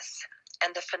feebleness,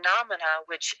 and the phenomena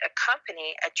which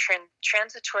accompany a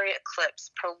transitory eclipse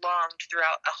prolonged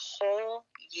throughout a whole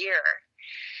year.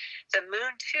 The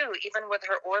moon, too, even when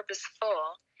her orb is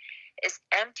full, is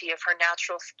empty of her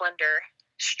natural splendor.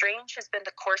 Strange has been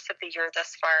the course of the year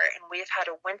thus far, and we have had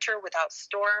a winter without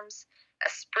storms, a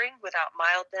spring without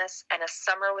mildness, and a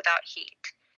summer without heat.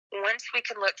 Whence we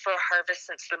can look for a harvest,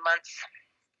 since the months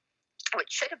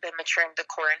which should have been maturing the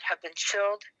corn have been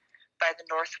chilled by the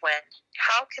north wind.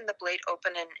 How can the blade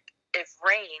open, and if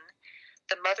rain,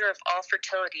 the mother of all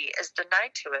fertility, is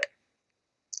denied to it?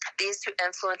 These two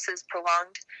influences,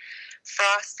 prolonged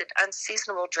frost and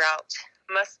unseasonable drought,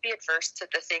 must be adverse to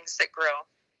the things that grow.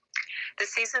 The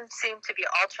seasons seem to be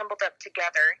all jumbled up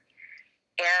together,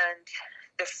 and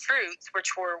the fruits,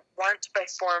 which were wont by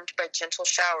formed by gentle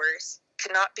showers,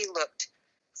 could not be looked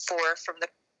for from the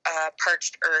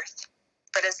parched earth.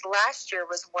 But as last year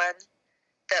was one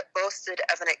that boasted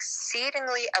of an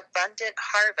exceedingly abundant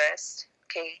harvest,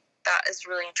 okay, that is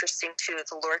really interesting too.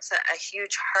 The Lord sent a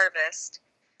huge harvest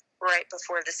right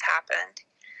before this happened.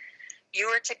 You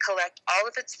are to collect all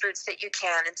of its fruits that you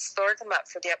can and store them up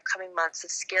for the upcoming months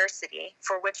of scarcity,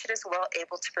 for which it is well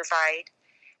able to provide,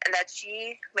 and that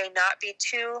ye may not be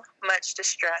too much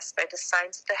distressed by the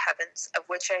signs of the heavens of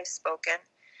which I have spoken.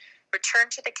 Return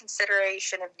to the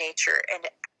consideration of nature and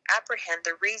apprehend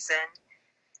the reason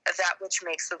of that which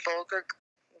makes the vulgar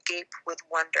gape with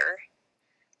wonder.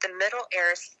 The middle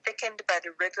air is thickened by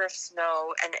the rigor of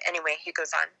snow, and anyway, he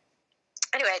goes on.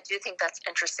 Anyway, I do think that's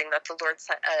interesting that the Lord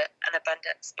sent an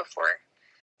abundance before.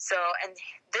 So, and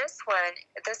this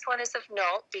one is of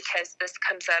note because this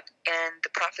comes up in the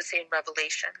prophecy and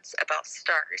Revelations about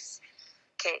stars.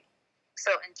 Okay,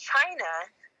 so in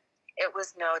China, it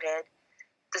was noted,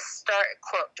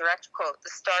 direct quote,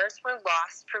 the stars were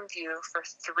lost from view for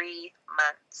 3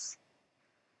 months,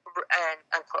 and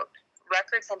unquote.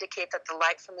 Records indicate that the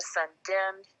light from the sun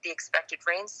dimmed, the expected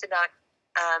rains did not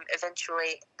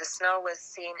eventually, the snow was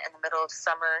seen in the middle of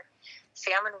summer,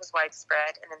 famine was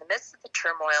widespread, and in the midst of the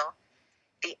turmoil,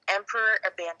 the emperor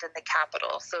abandoned the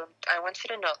capital. So I want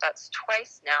you to note that's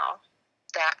twice now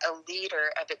that a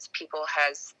leader of its people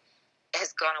has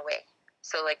gone away.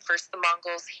 So like first the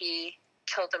Mongols, he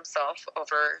killed himself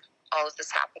over all of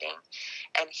this happening.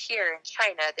 And here in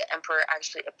China, the emperor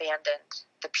actually abandoned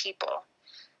the people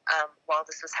while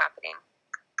this was happening.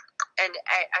 And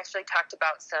I actually talked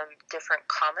about some different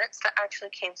comments that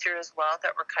actually came through as well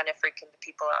that were kind of freaking the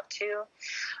people out too.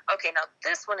 Okay, now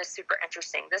this one is super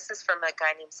interesting. This is from a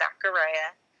guy named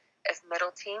Zachariah of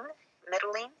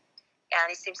Middling, and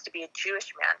he seems to be a Jewish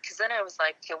man. Because then I was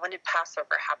like, okay, when did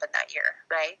Passover happen that year,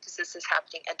 right? Because this is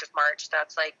happening end of March.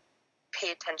 That's like, pay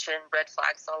attention, red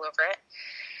flags all over it.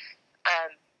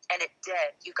 And it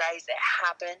did. You guys, it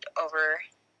happened over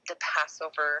the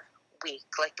Passover week,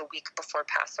 like the week before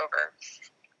Passover,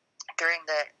 during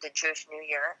the Jewish New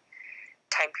Year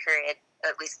time period,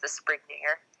 at least the spring New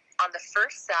Year. On the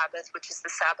first Sabbath, which is the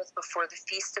Sabbath before the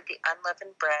Feast of the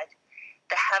Unleavened Bread,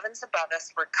 the heavens above us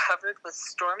were covered with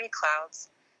stormy clouds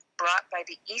brought by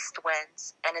the east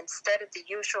winds, and instead of the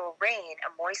usual rain, a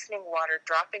moistening water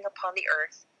dropping upon the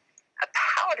earth, a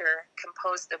powder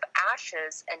composed of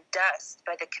ashes and dust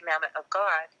by the commandment of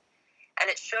God. And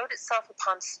it showed itself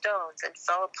upon stones and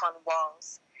fell upon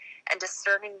walls. And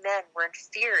discerning men were in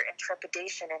fear and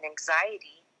trepidation and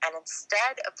anxiety. And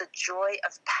instead of the joy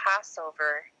of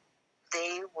Passover,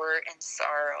 they were in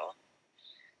sorrow.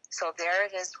 So there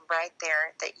it is right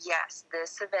there that yes,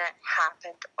 this event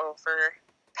happened over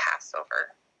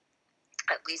Passover.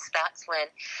 At least that's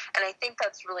when. And I think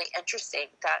that's really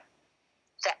interesting that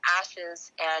the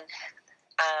ashes and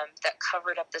that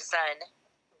covered up the sun,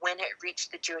 when it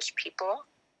reached the Jewish people,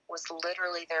 was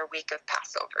literally their week of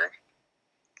Passover.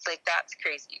 Like, that's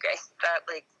crazy, you guys.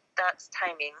 That's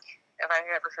timing. Have I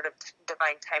ever heard of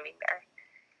divine timing there?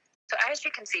 So as you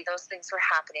can see, those things were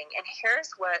happening. And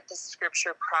here's what the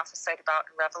scripture prophesied about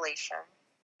in Revelation.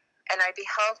 And I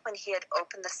beheld when he had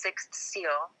opened the sixth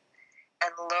seal,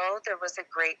 and lo, there was a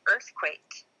great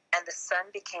earthquake, and the sun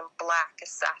became black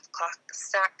as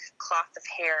sackcloth of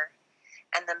hair,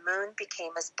 and the moon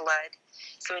became as blood.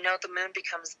 So we know the moon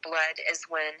becomes blood is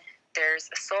when there's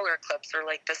a solar eclipse, or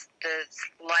like the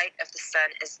light of the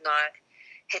sun is not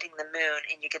hitting the moon,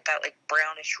 and you get that like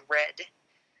brownish red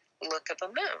look of a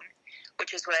moon,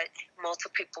 which is what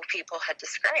multiple people had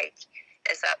described,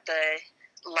 is that the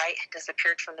light had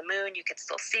disappeared from the moon. You could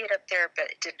still see it up there,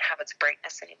 but it didn't have its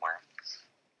brightness anymore.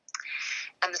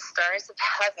 And the stars of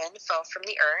heaven fell from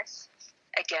the earth.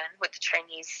 Again, what the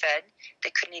Chinese said,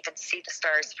 they couldn't even see the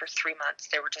stars for 3 months.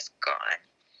 They were just gone.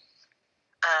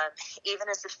 Even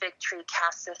as a fig tree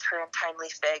casteth her untimely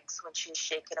figs when she is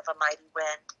shaken of a mighty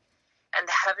wind. And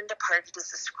the heaven departed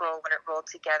as a scroll when it rolled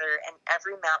together, and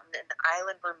every mountain and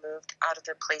island were moved out of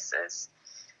their places.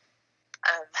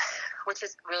 Which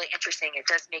is really interesting. It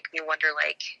does make me wonder,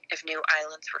 like, if new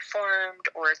islands were formed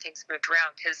or things moved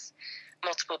around, because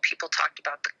multiple people talked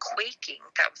about the quaking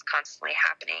that was constantly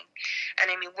happening.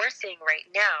 And I mean, we're seeing right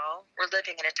now, we're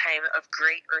living in a time of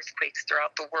great earthquakes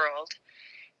throughout the world,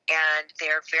 and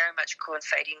they're very much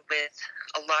coinciding with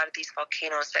a lot of these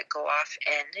volcanoes that go off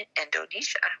in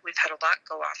Indonesia. We've had a lot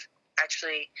go off.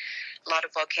 Actually, a lot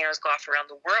of volcanoes go off around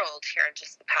the world here in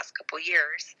just the past couple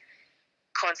years,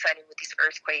 coinciding with these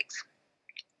earthquakes.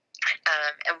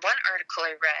 And one article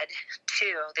I read,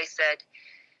 too, they said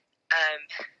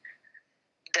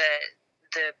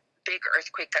the big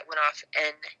earthquake that went off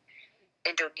in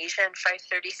Indonesia in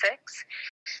 536,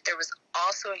 there was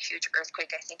also a huge earthquake,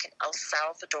 I think, in El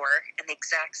Salvador in the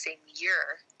exact same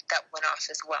year that went off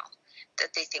as well,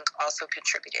 that they think also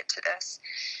contributed to this.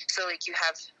 So, like, you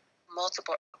have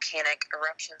multiple volcanic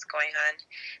eruptions going on,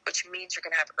 which means you're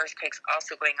going to have earthquakes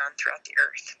also going on throughout the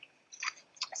earth.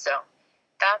 So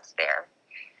that's there.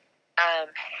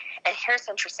 And here's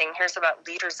interesting. Here's about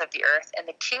leaders of the earth. And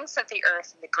the kings of the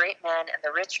earth, and the great men, and the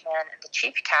rich men, and the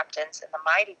chief captains, and the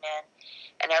mighty men,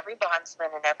 and every bondsman,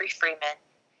 and every freeman,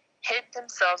 hid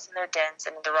themselves in their dens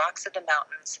and in the rocks of the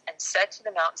mountains, and said to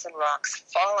the mountains and rocks,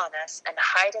 Fall on us, and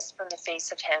hide us from the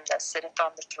face of him that sitteth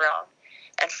on the throne,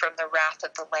 and from the wrath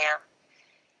of the Lamb.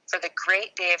 For the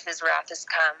great day of his wrath is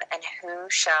come, and who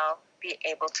shall be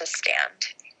able to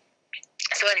stand?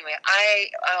 So anyway,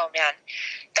 oh man,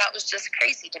 that was just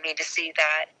crazy to me to see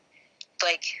that,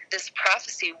 like, this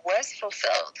prophecy was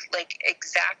fulfilled, like,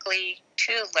 exactly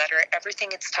to the letter.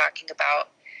 Everything it's talking about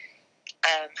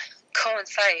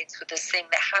coincides with this thing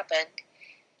that happened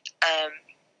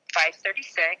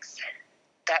 536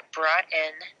 that brought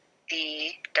in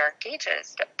the Dark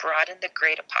Ages, that brought in the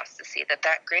Great Apostasy,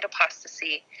 that Great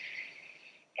Apostasy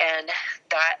and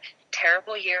that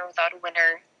terrible year without a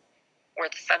winter, where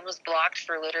the sun was blocked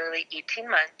for literally 18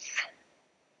 months,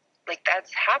 like,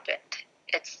 that's happened.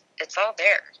 It's all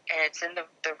there, and it's in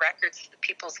the records of the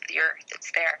peoples of the earth.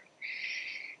 It's there.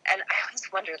 And I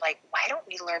always wonder, like, why don't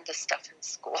we learn this stuff in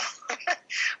school?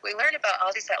 We learn about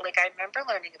all these, like, I remember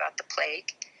learning about the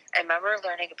plague. I remember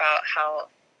learning about how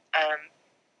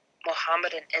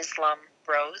Muhammad and Islam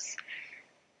rose.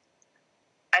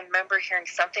 I remember hearing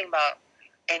something about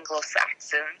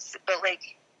Anglo-Saxons, but,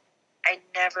 like, I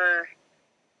never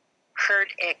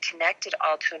heard it connected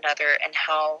all to another, and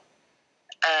how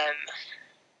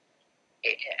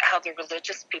the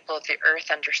religious people of the earth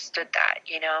understood that,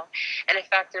 you know. And in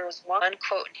fact, there was one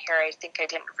quote in here, I think I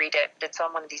didn't read it, but it's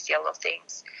on one of these yellow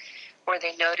things, where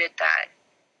they noted that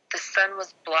the sun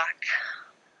was blocked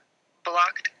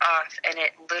off, and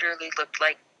it literally looked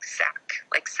like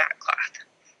sackcloth.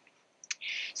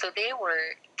 So they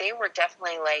were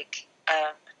definitely, like,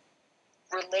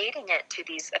 relating it to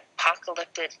these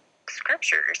apocalyptic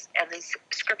scriptures, and these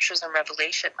scriptures in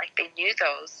Revelation, like, they knew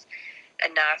those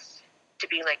enough to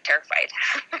be, like, terrified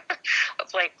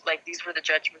of, like these were the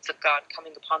judgments of God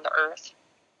coming upon the earth.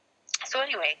 So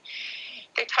anyway,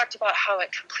 they talked about how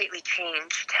it completely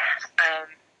changed,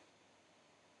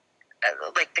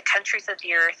 like, the countries of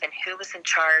the earth, and who was in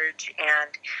charge,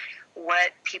 and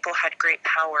what people had great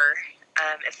power.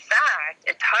 In fact,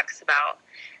 it talks about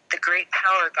the great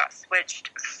power got switched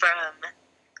from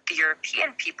the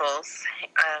European peoples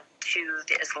to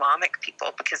the Islamic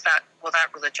people, because that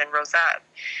religion rose up.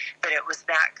 But it was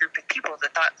that group of people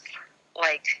that's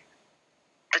like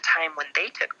the time when they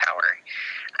took power,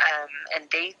 and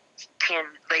they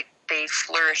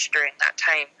flourished during that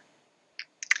time,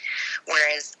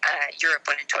 whereas Europe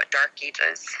went into a Dark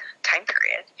Ages time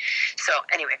period. So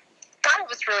anyway, thought it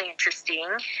was really interesting.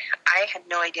 I had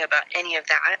no idea about any of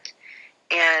that,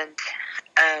 and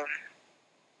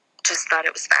just thought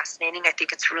it was fascinating. I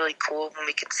think it's really cool when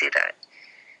we can see that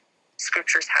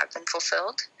scriptures have been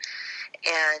fulfilled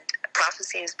and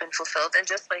prophecy has been fulfilled, and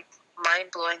just, like,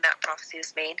 mind-blowing that prophecy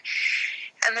is made.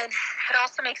 And then it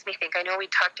also makes me think, I know we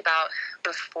talked about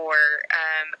before,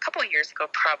 a couple of years ago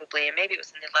probably, and maybe it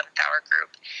was in the 11th Hour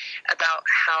group, about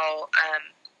how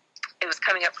it was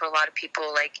coming up for a lot of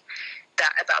people, like,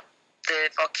 that about the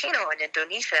volcano in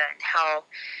Indonesia, and how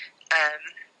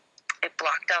it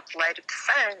blocked out the light of the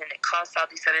sun, and it caused all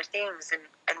these other things, and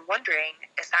wondering,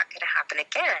 is that going to happen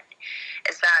again?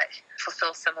 Is that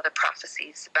fulfill some of the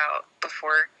prophecies about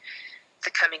before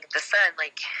the coming of the sun?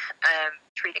 Like,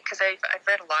 read it, because I've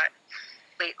read a lot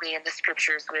lately in the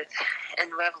scriptures,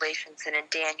 in Revelations and in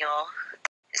Daniel,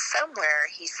 somewhere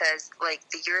he says, like,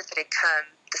 the year that it come,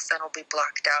 the sun will be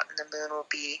blocked out and the moon will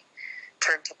be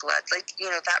turned to blood. Like,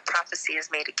 that prophecy is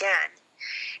made again.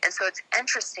 And so it's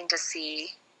interesting to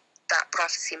see that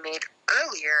prophecy made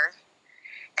earlier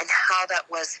and how that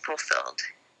was fulfilled.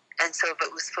 And so if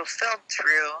it was fulfilled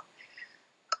through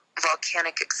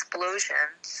volcanic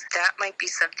explosions, that might be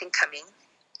something coming.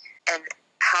 And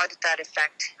how did that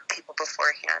affect people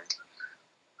beforehand?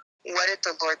 What did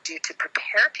the Lord do to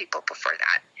prepare people before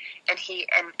that?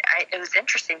 It was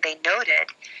interesting. They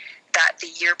noted that the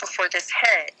year before this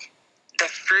hit, the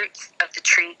fruits of the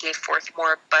tree gave forth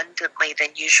more abundantly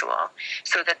than usual,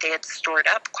 so that they had stored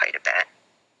up quite a bit.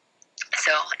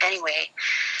 So anyway,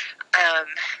 the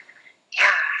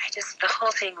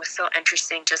whole thing was so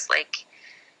interesting, just like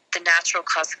the natural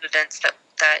cause of events that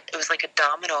it was like a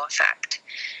domino effect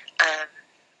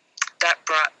that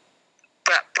brought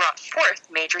forth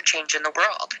major change in the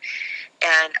world.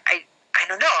 And I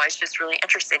don't know, it's just really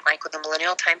interesting. Like, when the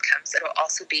millennial time comes, it'll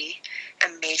also be a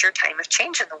major time of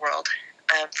change in the world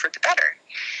for the better.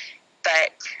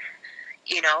 But,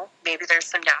 maybe there's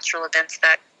some natural events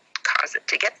that cause it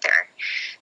to get there.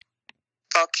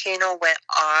 Volcano went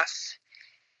off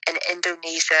in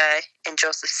Indonesia in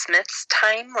Joseph Smith's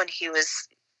time when he was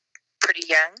pretty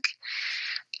young.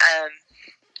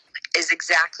 Is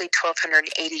exactly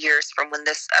 1,280 years from when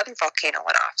this other volcano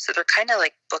went off. So they're kind of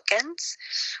like bookends,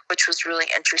 which was really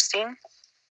interesting.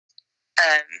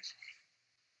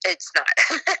 It's not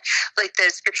like the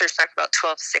scriptures talk about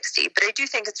 1260, but I do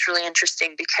think it's really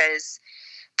interesting because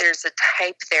there's a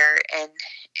type there in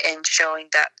showing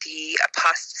that the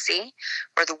apostasy,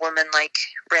 where the woman like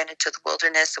ran into the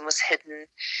wilderness and was hidden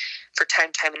for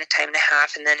time and a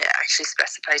half, and then it actually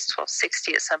specifies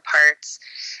 1260 at some parts,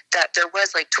 that there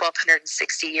was like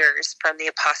 1,260 years from the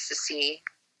apostasy,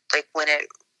 like when it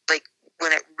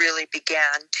really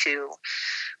began to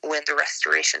when the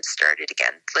restoration started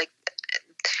again. Like,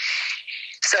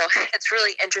 so it's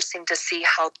really interesting to see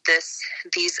how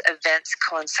these events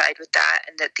coincide with that,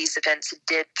 and that these events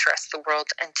did thrust the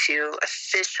world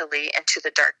officially into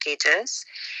the Dark Ages,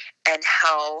 and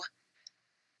how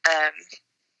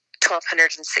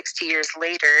 1,260 years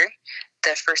later,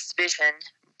 the first vision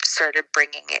started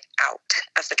bringing it out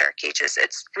of the Dark Ages.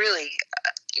 It's really,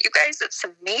 you guys, it's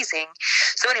amazing.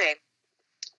 So anyway,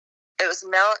 it was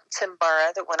Mount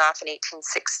Timbara that went off in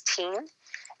 1816,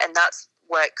 and that's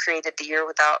what created the year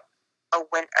without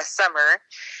a summer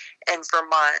in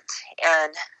Vermont.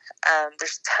 And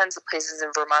there's tons of places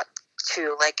in Vermont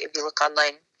too, like if you look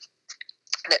online,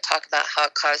 that talk about how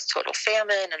it caused total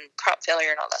famine and crop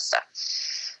failure and all that stuff.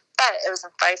 But it was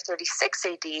in 536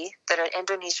 AD that an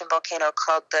Indonesian volcano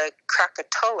called the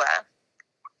Krakatoa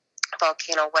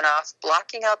volcano went off,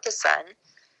 blocking out the sun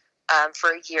for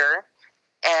a year.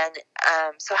 And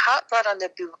so how it brought on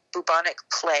the bubonic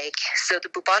plague. So the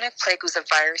bubonic plague was a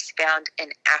virus found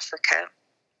in Africa.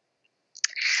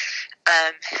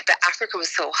 But Africa was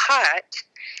so hot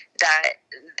that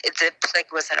the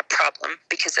plague wasn't a problem,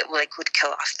 because it would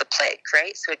kill off the plague,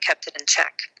 right? So it kept it in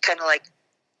check, kind of like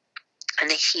in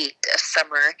the heat of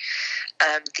summer.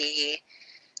 The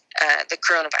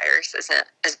coronavirus isn't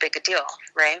as big a deal,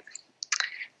 right?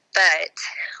 But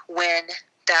when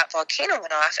that volcano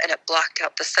went off and it blocked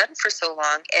out the sun for so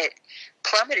long, it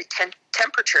plummeted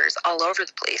temperatures all over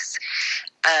the place.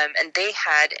 And they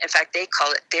had, in fact, they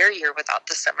call it their year without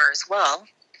the summer as well.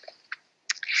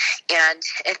 And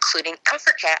including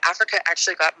Africa. Africa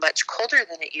actually got much colder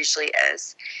than it usually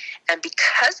is. And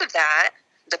because of that,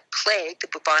 the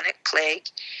bubonic plague,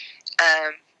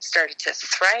 started to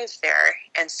thrive there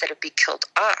instead of be killed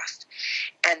off.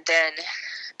 And then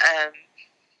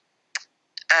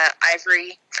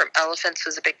ivory from elephants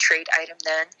was a big trade item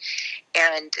then,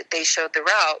 and they showed the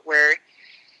route where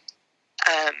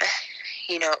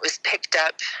it was picked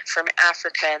up from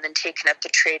Africa and then taken up the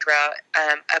trade route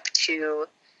up to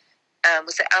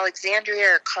was it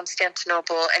Alexandria or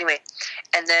Constantinople, anyway,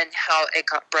 and then how it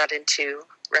got brought into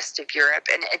rest of Europe,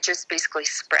 and it just basically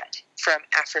spread from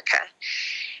Africa.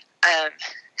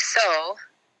 So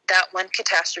that one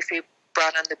catastrophe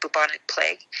brought on the bubonic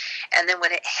plague. And then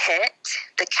when it hit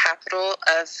the capital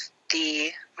of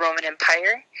the Roman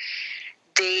Empire,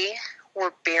 they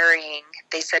were burying,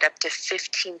 they said, up to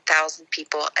 15,000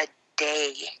 people a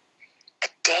day. A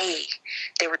day.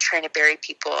 They were trying to bury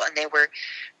people, and they were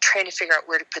trying to figure out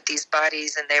where to put these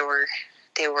bodies, and they were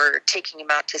taking them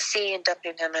out to sea and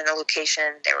dumping them in a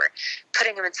location. They were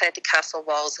putting them inside the castle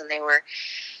walls, and they were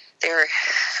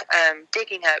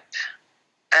digging up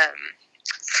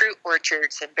fruit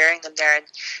orchards and burying them there, and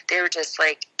they were just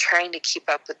like trying to keep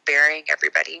up with burying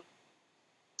everybody.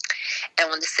 And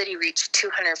when the city reached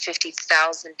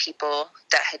 250,000 people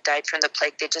that had died from the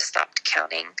plague, they just stopped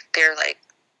counting. They're like,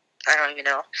 I don't even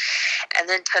know. And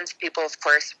then tons of people, of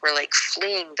course, were like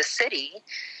fleeing the city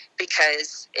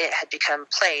because it had become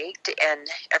plagued and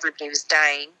everybody was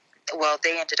dying. Well,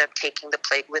 they ended up taking the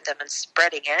plague with them and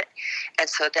spreading it. And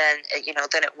so then,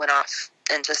 then it went off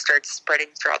and just started spreading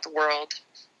throughout the world.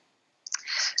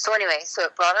 So anyway, so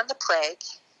it brought on the plague,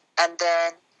 and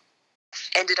then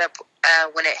ended up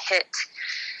when it hit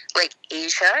like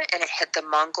Asia and it hit the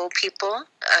Mongol people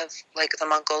of like the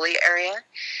Mongolia area.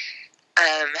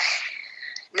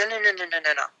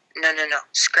 No.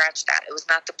 Scratch that. It was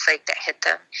not the plague that hit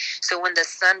them. So when the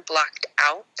sun blocked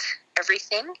out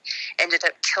everything, ended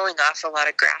up killing off a lot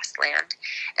of grassland.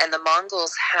 And the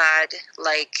Mongols had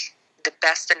like the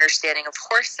best understanding of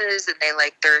horses, and they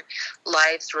like their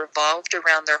lives revolved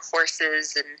around their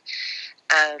horses, and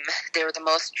they were the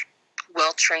most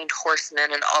well-trained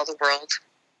horsemen in all the world.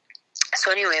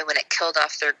 So anyway, when it killed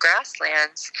off their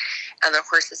grasslands and their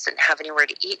horses didn't have anywhere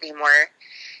to eat anymore,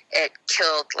 it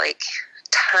killed like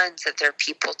tons of their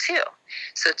people too.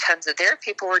 So tons of their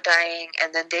people were dying,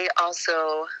 and then they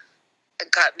also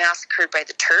got massacred by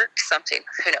the Turks, something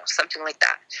like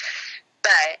that.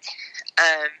 But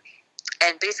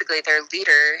and basically their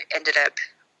leader ended up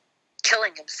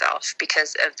killing himself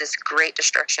because of this great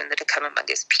destruction that had come among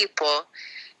his people,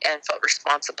 and felt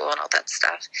responsible and all that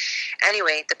stuff.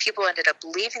 Anyway, the people ended up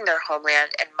leaving their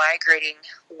homeland and migrating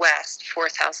west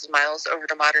 4,000 miles over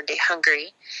to modern-day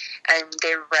Hungary, and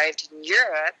they arrived in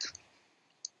Europe,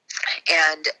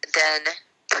 and then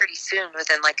pretty soon,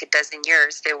 within like a dozen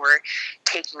years, they were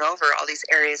taking over all these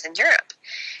areas in Europe.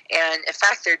 And in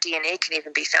fact, their DNA can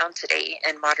even be found today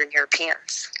in modern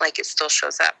Europeans. Like, it still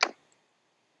shows up.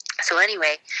 So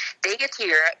anyway, they get to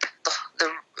Europe.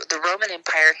 The Roman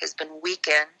Empire has been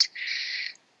weakened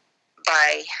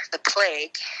by the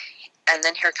plague, and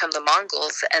then here come the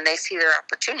Mongols, and they see their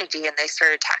opportunity, and they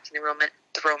start attacking the Roman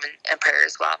Empire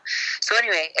as well. So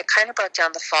anyway, it kind of brought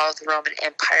down the fall of the Roman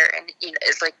Empire, and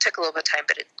it's like took a little bit of time,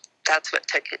 but that's what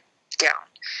took it down.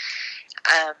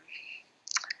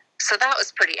 So that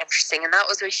was pretty interesting, and that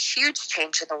was a huge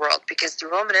change in the world, because the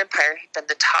Roman Empire had been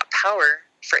the top power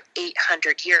for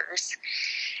 800 years.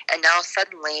 And now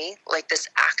suddenly, like this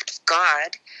act of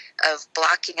God of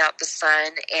blocking out the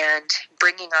sun and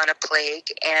bringing on a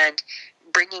plague and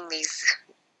bringing these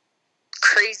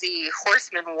crazy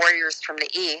horsemen warriors from the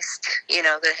east,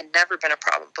 that had never been a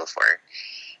problem before,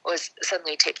 was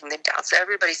suddenly taking them down. So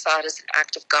everybody saw it as an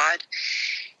act of God.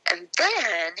 And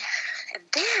then,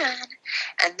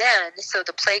 so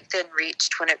the plague then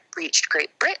when it reached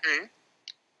Great Britain,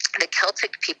 the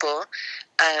Celtic people,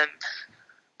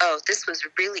 this was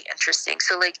really interesting.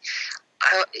 So, like,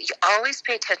 you always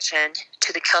pay attention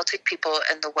to the Celtic people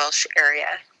in the Welsh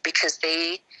area, because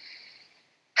they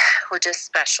were just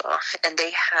special. And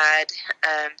they had,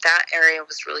 that area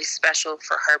was really special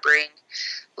for harboring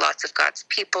lots of God's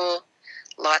people,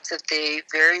 lots of the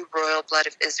very royal blood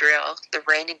of Israel, the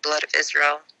reigning blood of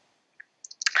Israel.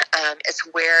 It's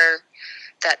where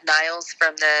that Niles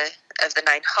from the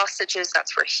 9 hostages,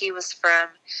 that's where he was from,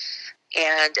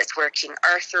 and it's where King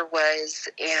Arthur was,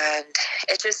 and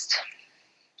it just,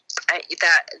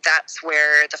 that's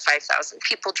where the 5,000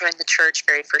 people joined the church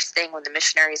very first thing when the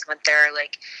missionaries went there.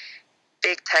 Like,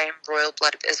 big time royal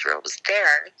blood of Israel was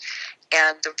there,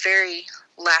 and the very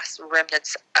last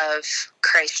remnants of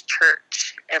Christ's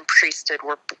church and priesthood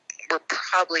were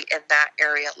probably in that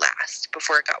area last,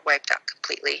 before it got wiped out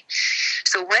completely.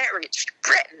 So when it reached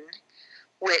Britain,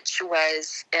 which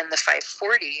was in the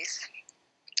 540s,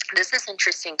 this is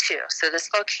interesting too. So this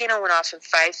volcano went off in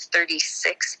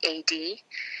 536 AD.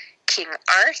 King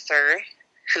Arthur,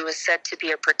 who was said to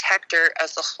be a protector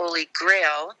of the Holy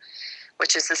Grail,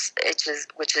 which is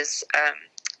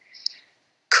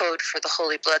code for the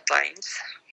holy bloodlines.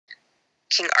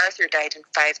 King Arthur died in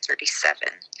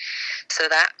 537. So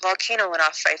that volcano went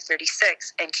off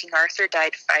 536, and King Arthur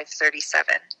died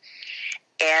 537.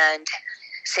 And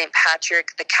St.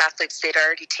 Patrick, the Catholics, they'd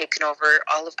already taken over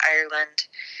all of Ireland,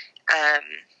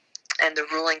 and the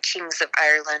ruling kings of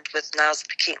Ireland with Niles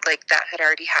the King, like that had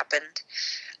already happened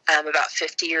about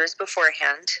 50 years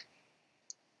beforehand.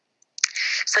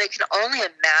 So I can only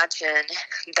imagine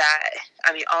that,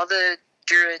 all the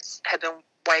Druids have been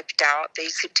wiped out. They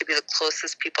seem to be the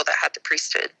closest people that had the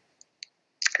priesthood,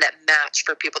 that match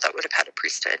for people that would have had a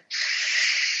priesthood.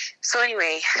 So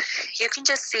anyway, you can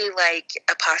just see like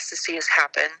apostasy has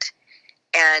happened,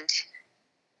 and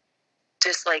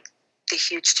just like the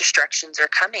huge destructions are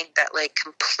coming that like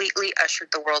completely ushered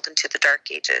the world into the dark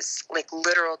ages, like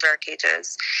literal dark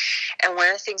ages. And one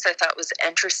of the things I thought was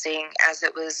interesting as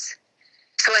it was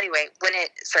So anyway, let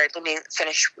me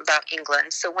finish about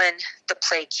England. So when the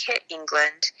plague hit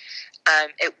England,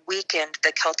 it weakened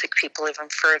the Celtic people even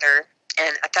further.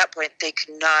 And at that point, they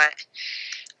could not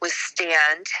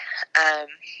withstand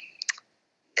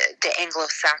the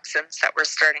Anglo-Saxons that were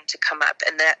starting to come up.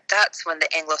 And that's when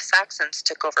the Anglo-Saxons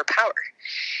took over power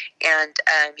and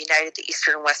united the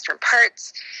eastern and western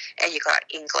parts, and you got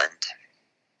England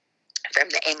from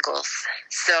the Angles.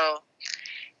 So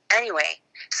anyway,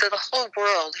 so the whole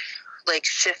world like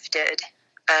shifted,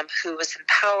 who was in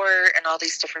power and all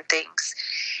these different things.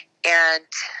 And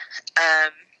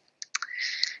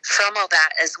from all that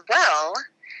as well,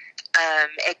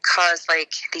 it caused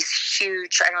like these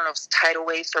huge, I don't know if it's tidal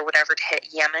waves or whatever, to hit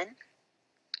Yemen.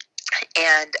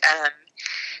 And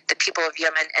the people of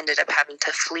Yemen ended up having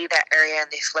to flee that area,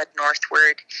 and they fled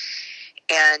northward.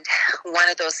 And one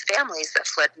of those families that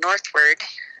fled northward,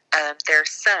 their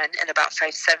son, in about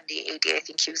 570 AD, I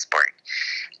think he was born,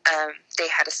 they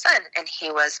had a son, and he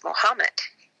was Muhammad.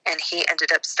 And he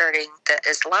ended up starting the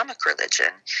Islamic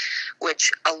religion,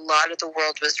 which a lot of the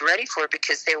world was ready for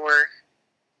because they were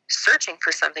searching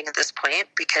for something at this point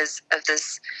because of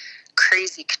this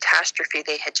crazy catastrophe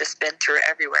they had just been through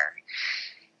everywhere.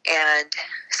 And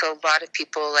so a lot of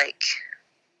people like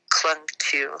clung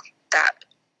to that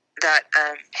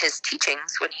his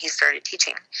teachings when he started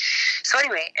teaching. So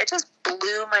anyway, it just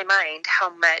blew my mind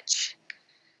how much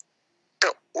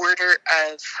the order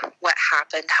of what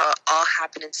happened, how it all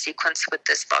happened in sequence with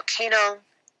this volcano.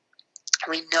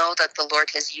 We know that the Lord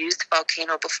has used the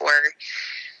volcano before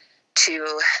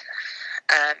to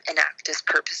enact his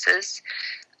purposes.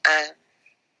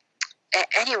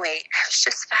 Anyway, it was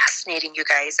just fascinating, you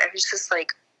guys. I was just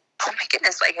like, oh my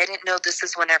goodness, like I didn't know this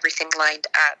is when everything lined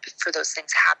up for those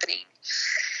things happening.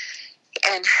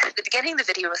 And the beginning of the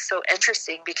video was so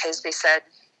interesting because they said,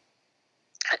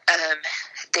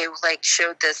 they like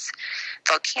showed this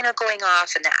volcano going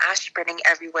off and the ash burning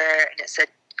everywhere, and it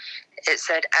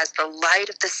said as the light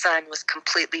of the sun was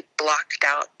completely blocked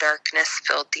out, darkness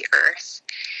filled the earth.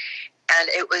 And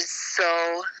it was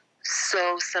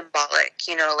so symbolic,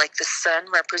 you know, like the sun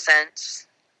represents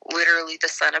literally the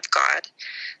Son of God.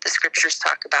 The scriptures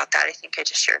talk about that. I think I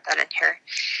just shared that in here.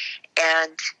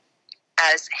 And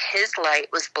as his light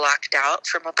was blocked out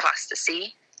from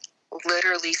apostasy,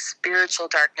 literally spiritual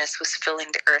darkness was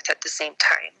filling the earth at the same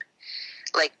time,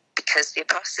 like because the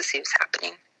apostasy was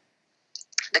happening,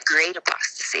 the great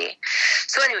apostasy.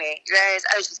 So anyway, you guys,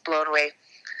 I was just blown away,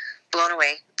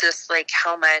 just like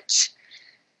how much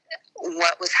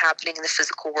what was happening in the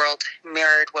physical world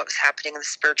mirrored what was happening in the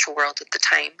spiritual world at the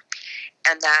time,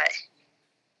 and that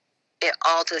it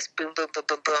all just boom, boom, boom,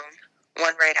 boom, boom,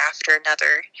 one right after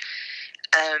another.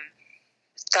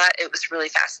 Thought it was really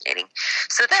fascinating.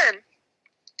 So then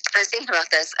I was thinking about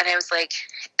this, and I was like,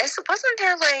 wasn't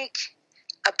there like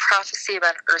a prophecy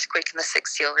about an earthquake in the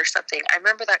sixth seal or something? I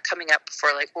remember that coming up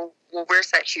before, like, well,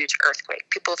 where's that huge earthquake?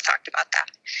 People have talked about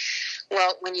that.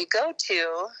 Well, when you go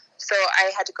to, so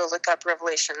I had to go look up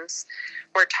Revelations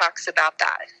where it talks about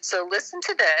that. So listen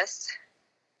to this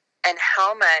and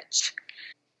how much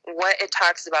what it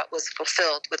talks about was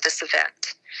fulfilled with this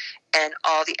event and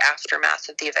all the aftermath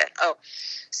of the event. Oh,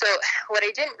 so what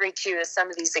I didn't read to you is some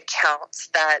of these accounts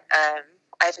that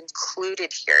I've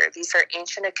included here. These are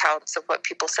ancient accounts of what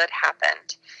people said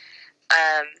happened.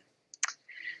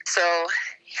 So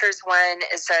here's one.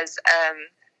 It says,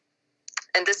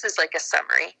 and this is like a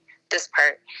summary, this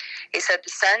part. He said,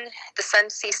 the sun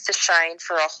ceased to shine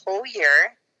for a whole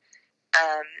year,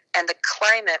 and the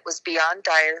climate was beyond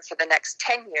dire for the next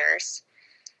 10 years.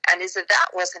 And as if that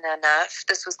wasn't enough,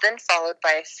 this was then followed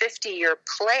by a 50-year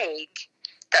plague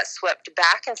that swept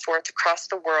back and forth across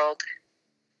the world,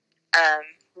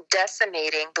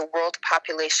 decimating the world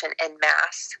population en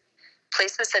masse.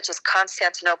 Places such as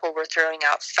Constantinople were throwing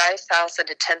out 5,000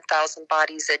 to 10,000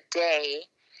 bodies a day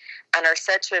and are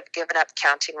said to have given up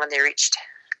counting when they reached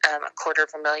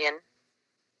 250,000.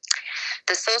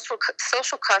 The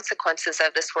social consequences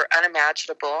of this were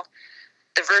unimaginable.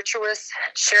 The virtuous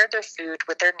shared their food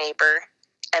with their neighbor,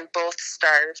 and both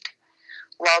starved,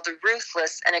 while the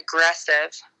ruthless and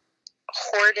aggressive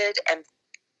hoarded and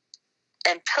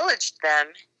pillaged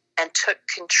them and took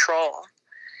control.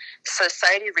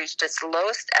 Society reached its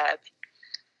lowest ebb.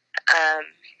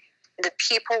 The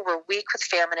people were weak with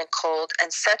famine and cold,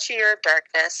 and such a year of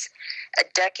darkness, a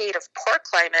decade of poor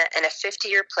climate, and a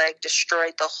 50-year plague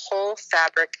destroyed the whole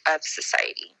fabric of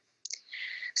society.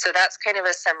 So that's kind of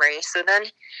a summary. So then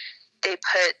they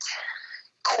put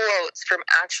quotes from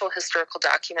actual historical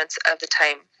documents of the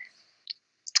time.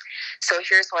 So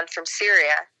here's one from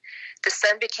Syria. The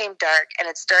sun became dark, and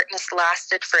its darkness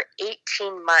lasted for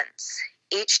 18 months.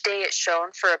 Each day it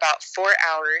shone for about 4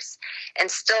 hours, and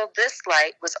still this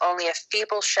light was only a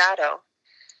feeble shadow.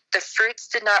 The fruits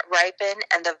did not ripen,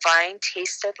 and the vine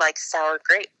tasted like sour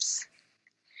grapes.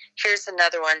 Here's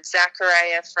another one,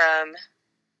 Zechariah from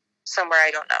somewhere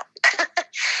I don't know.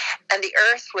 And the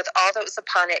earth with all that was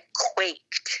upon it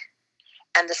quaked,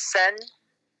 and the sun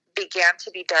began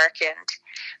to be darkened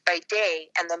by day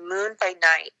and the moon by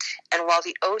night. And while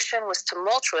the ocean was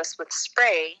tumultuous with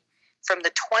spray, from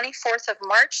the 24th of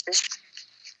March this...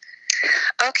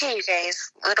 Okay, you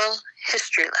guys, little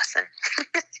history lesson.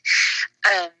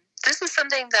 This is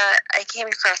something that I came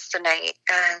across tonight,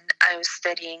 and I was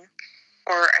studying,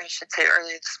 or I should say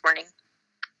earlier this morning.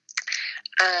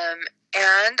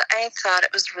 And I thought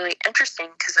it was really interesting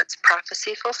because it's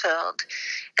prophecy fulfilled.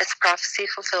 It's prophecy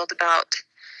fulfilled about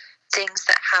things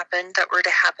that happened that were to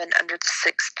happen under the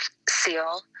sixth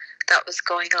seal that was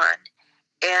going on.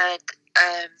 And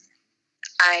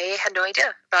I had no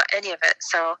idea about any of it.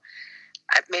 So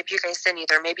maybe you guys didn't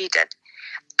either. Maybe you did.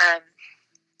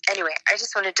 Anyway, I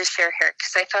just wanted to share here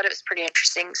because I thought it was pretty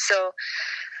interesting. So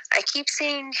I keep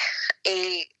seeing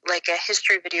a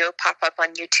history video pop up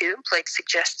on YouTube, like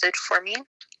suggested for me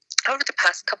over the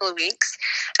past couple of weeks.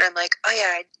 And I'm like, oh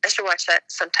yeah, I should watch that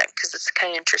sometime because it's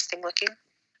kind of interesting looking.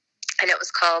 And it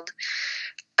was called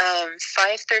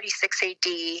 536 AD,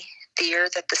 the year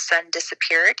that the sun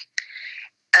disappeared.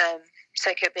 So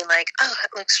I kept being like, oh,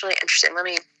 that looks really interesting. Let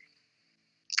me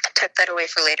tuck that away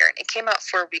for later. And it came out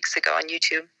 4 weeks ago on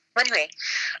YouTube. Anyway,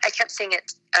 I kept seeing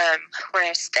it when I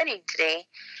was studying today.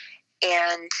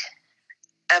 And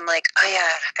I'm like, oh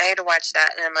yeah, I had to watch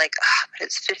that. And I'm like, oh, but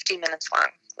it's 50 minutes long.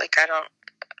 Like, I don't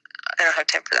have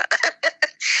time for that.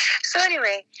 So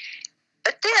anyway,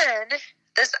 but then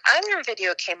this other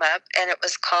video came up, and it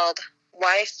was called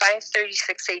Why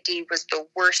 536 AD Was the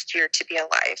Worst Year to Be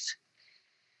Alive.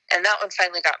 And that one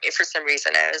finally got me for some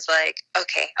reason. I was like,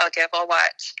 okay, I'll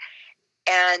watch.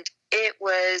 And it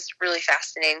was really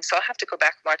fascinating. So I'll have to go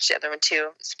back and watch the other one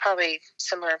too. It's probably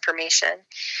similar information.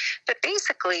 But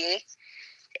basically,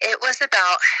 it was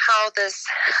about how this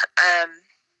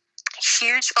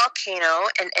huge volcano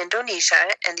in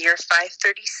Indonesia in the year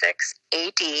 536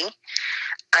 AD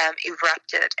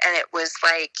erupted. And it was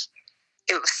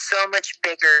so much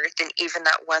bigger than even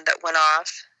that one that went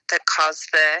off that caused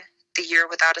the year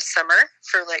without a summer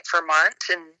for Vermont,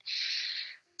 and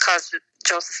caused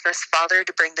Joseph Smith's father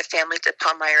to bring the family to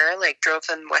Palmyra, drove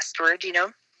them westward,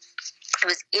 It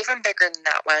was even bigger than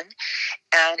that one.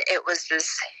 And it was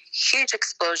this huge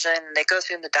explosion. And they go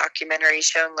through in the documentary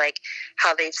showing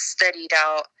how they've studied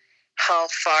out how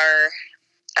far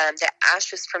the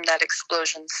ashes from that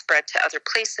explosion spread to other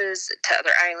places, to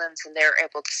other islands, and they were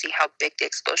able to see how big the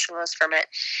explosion was from it.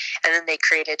 And then they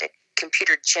created a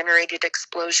computer-generated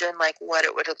explosion, what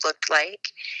it would have looked like.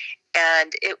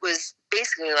 And it was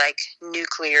basically like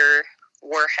nuclear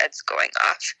warheads going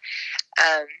off.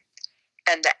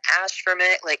 And the ash from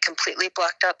it completely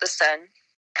blocked out the sun,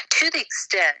 to the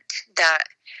extent that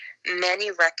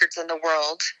many records in the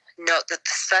world note that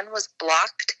the sun was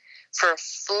blocked for a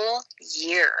full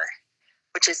year,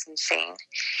 which is insane.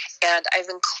 And I've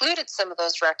included some of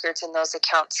those records in those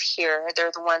accounts here.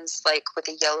 They're the ones with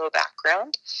a yellow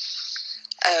background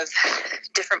of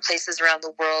different places around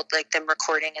the world, them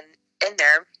recording in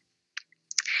there.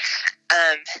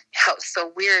 How it's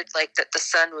so weird, that the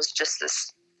sun was just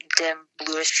this dim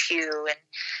bluish hue, and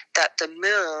that the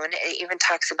moon, it even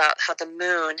talks about how the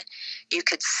moon, you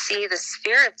could see the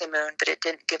sphere of the moon, but it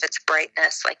didn't give its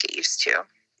brightness like it used to.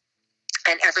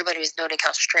 And everybody was noting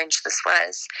how strange this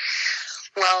was.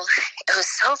 Well, it was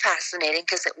so fascinating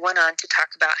because it went on to talk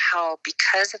about how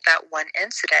because of that one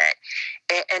incident,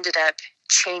 it ended up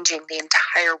changing the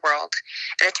entire world.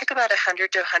 And it took about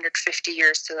 100 to 150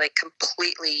 years to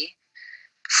completely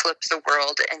flip the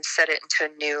world and set it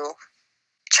into a new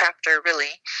chapter,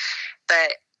 really.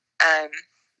 But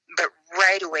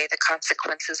right away, the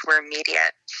consequences were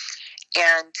immediate.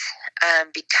 And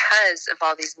because of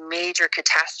all these major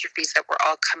catastrophes that were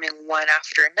all coming one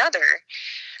after another,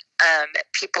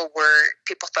 people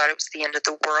thought it was the end of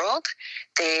the world.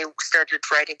 They started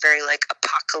writing very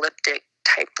apocalyptic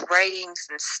type writings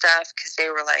and stuff because they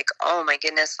were like, oh my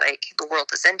goodness, the world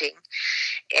is ending.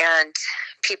 And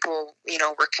people,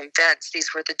 were convinced these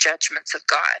were the judgments of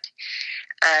God.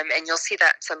 And you'll see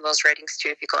that in some of those writings too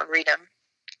if you go and read them.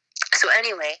 So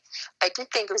anyway, I did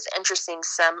think it was interesting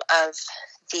some of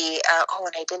the,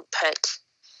 and I didn't put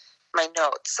my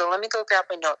notes. So let me go grab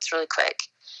my notes really quick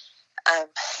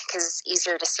because it's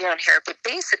easier to see on here. But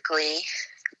basically,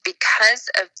 because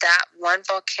of that one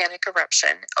volcanic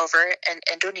eruption over in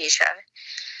Indonesia,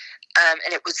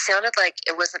 And it sounded like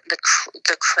it wasn't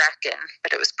the Kraken,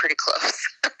 but it was pretty close.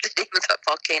 The name of that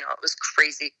volcano, it was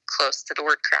crazy close to the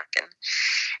word Kraken.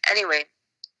 Anyway,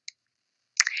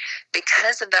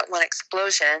 because of that one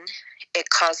explosion, it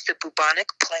caused the bubonic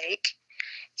plague.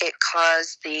 It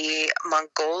caused the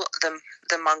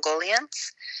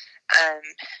Mongolians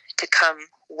to come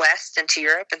west into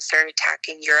Europe and start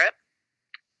attacking Europe.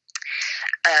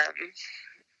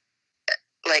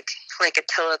 Like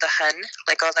Attila the Hun,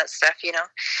 like all that stuff,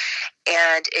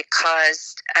 and it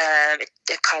caused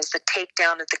the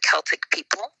takedown of the Celtic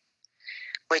people,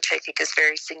 which I think is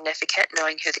very significant,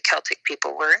 knowing who the Celtic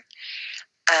people were,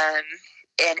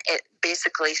 and it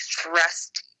basically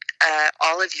thrust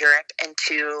all of Europe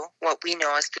into what we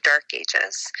know as the Dark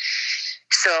Ages.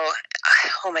 So,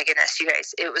 oh my goodness, you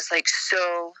guys, it was like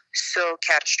so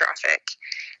catastrophic,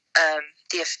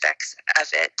 the effects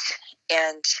of it,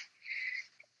 and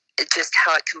just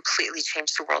how it completely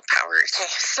changed the world powers. Okay,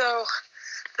 so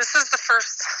this is the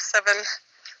first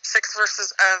 6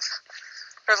 verses of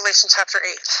Revelation chapter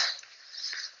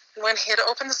 8. When he had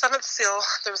opened the 7th seal,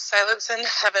 there was silence in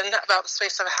heaven about the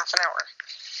space of a half an hour.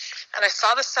 And I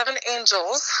saw the 7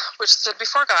 angels which stood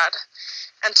before God,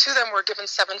 and to them were given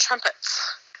 7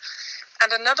 trumpets.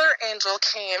 And another angel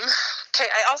came. Okay,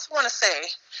 I also want to say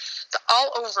that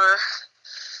all over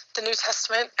the New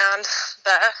Testament and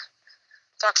the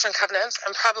Doctrine and Covenants,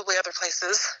 and probably other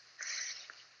places,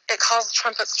 it calls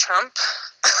trumpets trump.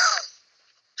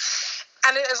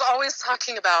 And it is always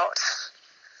talking about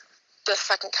the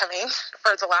second coming,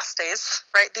 or the last days,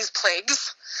 right? These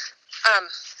plagues.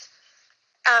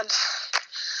 And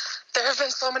there have been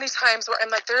so many times where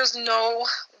I'm like, there's no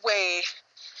way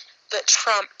that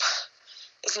Trump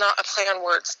is not a play on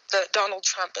words, that Donald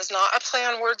Trump is not a play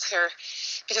on words here,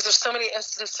 because there's so many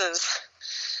instances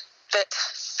that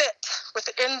fit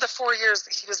within the 4 years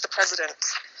that he was the president,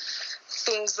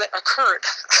 things that occurred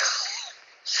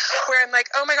where I'm like,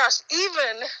 oh my gosh,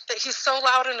 even that he's so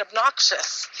loud and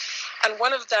obnoxious. And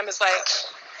one of them is like,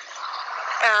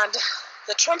 and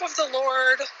the trump of the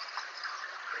Lord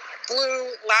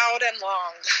blew loud and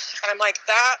long. And I'm like,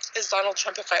 that is Donald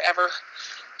Trump if I ever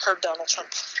heard Donald Trump.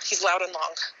 He's loud and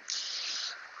long.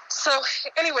 So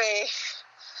anyway,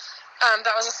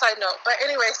 that was a side note. But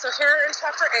anyway, so here in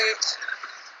chapter 8,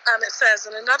 it says,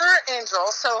 and another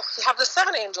angel, so you have the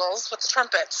 7 angels with the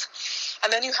trumpets,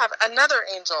 and then you have another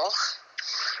angel,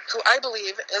 who I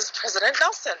believe is President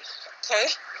Nelson, okay,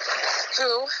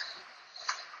 who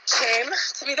came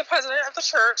to be the president of the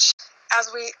church as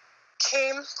we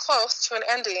came close to an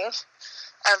ending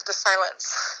of the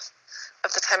silence,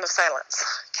 of the time of silence,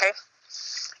 okay?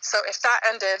 So if that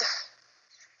ended,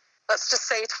 let's just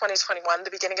say 2021,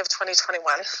 the beginning of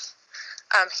 2021,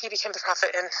 he became the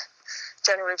prophet in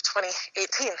January of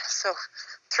 2018, so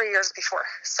 3 years before.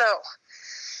 So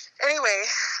anyway,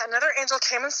 another angel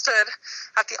came and stood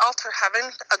at the altar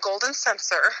having a golden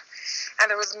censer, and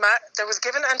there was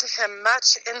given unto him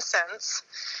much incense,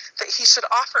 that he should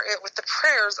offer it with the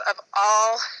prayers of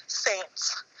all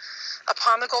saints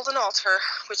upon the golden altar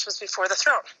which was before the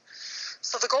throne.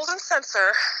 So the golden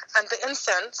censer and the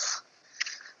incense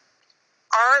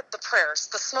are the prayers.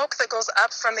 The smoke that goes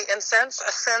up from the incense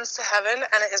ascends to heaven,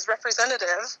 and it is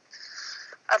representative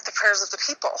of the prayers of the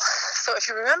people. So if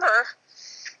you remember,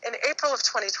 in April of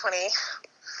 2020,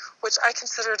 which I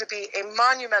consider to be a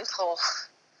monumental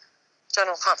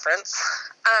general conference,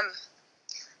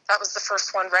 that was the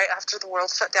first one right after the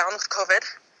world shut down with COVID,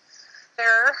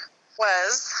 there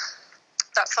was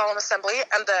that solemn assembly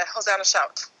and the Hosanna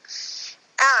shout.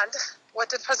 And what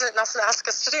did President Nelson ask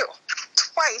us to do?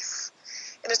 Twice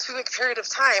in a 2-week period of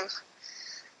time,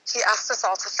 he asked us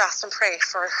all to fast and pray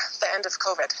for the end of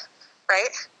COVID,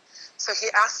 right? So he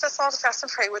asked us all to fast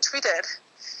and pray, which we did.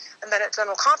 And then at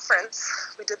General Conference,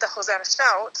 we did the Hosanna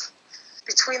shout.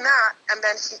 Between that, and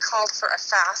then he called for a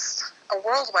fast, a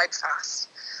worldwide fast,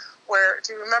 where,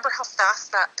 do you remember how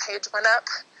fast that page went up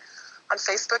on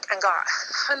Facebook and got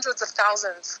hundreds of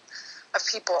thousands of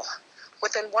people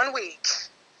within 1 week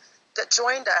that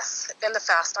joined us in the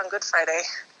fast on Good Friday,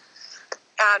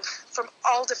 and from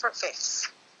all different faiths,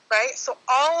 right? So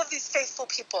all of these faithful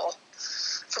people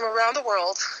from around the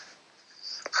world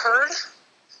heard,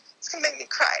 it's going to make me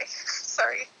cry,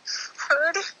 sorry,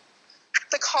 heard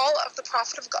the call of the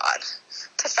prophet of God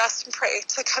to fast and pray,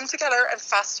 to come together and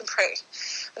fast and pray.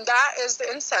 And that is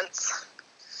the incense.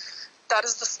 That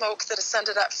is the smoke that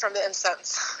ascended up from the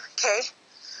incense, okay?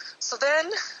 So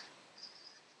then,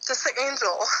 this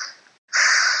angel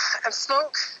and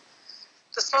smoke,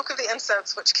 the smoke of the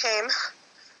incense, which came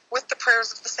with the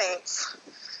prayers of the saints,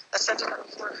 ascended up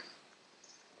before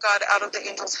God out of the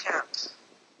angel's hand.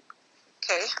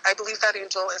 okay, I believe that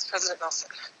angel is President Nelson.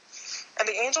 And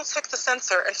the angel took the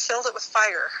censer and filled it with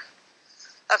fire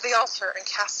of the altar and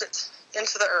cast it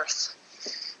into the earth.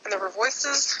 And there were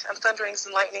voices and thunderings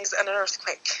and lightnings and an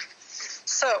earthquake.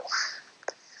 So,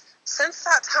 since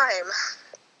that time,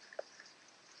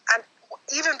 and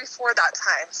even before that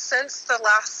time, since the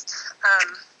last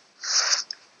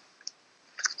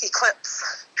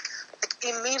eclipse, like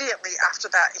immediately after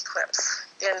that eclipse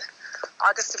in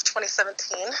August of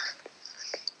 2017,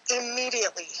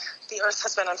 immediately the earth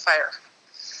has been on fire.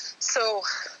 So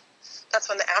that's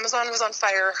when the Amazon was on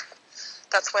fire.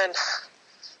 That's when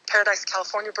Paradise,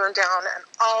 California burned down, and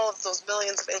all of those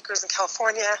millions of acres in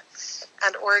California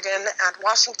and Oregon and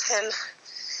Washington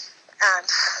and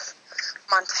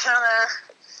Montana,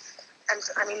 and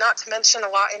I mean, not to mention a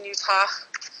lot in Utah,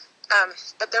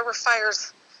 but there were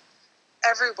fires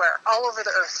everywhere, all over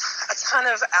the earth. A ton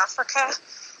of Africa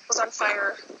was on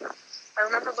fire. I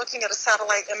remember looking at a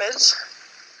satellite image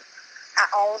at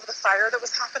all of the fire that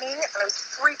was happening, and I was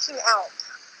freaking out.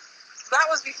 So that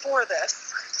was before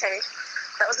this, okay?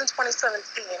 That was in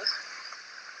 2017.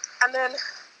 And then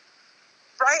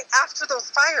right after those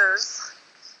fires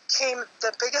came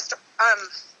the biggest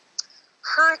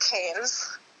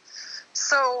hurricanes.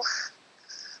 So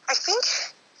I think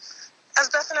as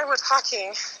Beth and I were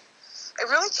talking, I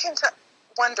really came to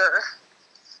wonder,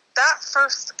 that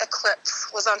first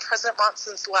eclipse was on President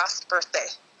Monson's last birthday.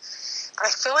 And I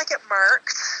feel like it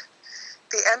marked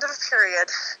the end of a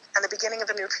period and the beginning of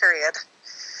a new period.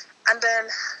 And then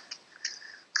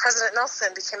President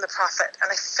Nelson became the prophet.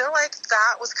 And I feel like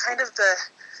that was kind of the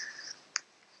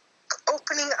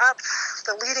opening up,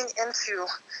 the leading into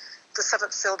the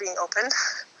seventh seal being opened.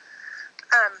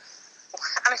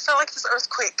 And I felt like this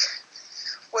earthquake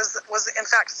was in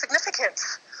fact significant.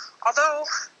 Although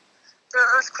there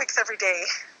are earthquakes every day,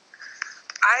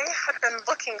 I had been not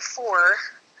looking for,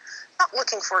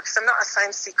 because I'm not a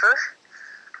sign seeker,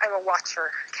 I'm a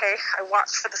watcher, okay? I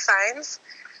watch for the signs,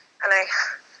 and I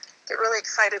get really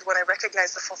excited when I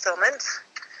recognize the fulfillment.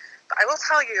 But I will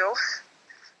tell you,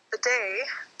 the day,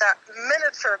 that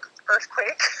miniature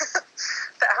earthquake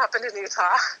that happened in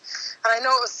Utah, and I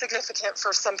know it was significant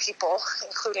for some people,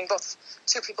 including both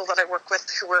two people that I work with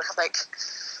who were like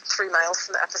 3 miles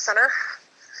from the epicenter.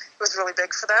 It was really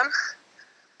big for them.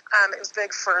 It was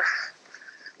big for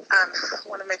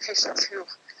one of my patients who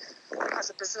has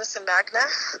a business in Magna,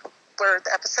 where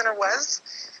the epicenter was,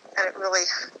 and it really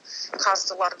caused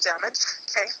a lot of damage,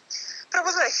 okay? But it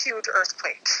wasn't a huge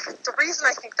earthquake. The reason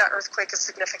I think that earthquake is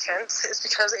significant is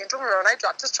because Angel Moroni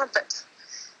dropped his trumpet.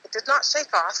 It did not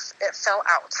shake off, it fell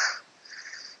out,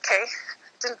 okay?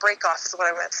 It didn't break off is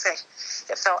what I meant to say.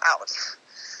 It fell out.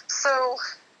 So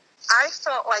I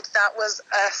felt like that was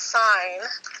a sign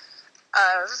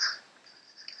of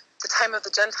the time of the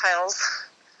Gentiles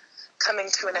coming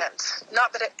to an end.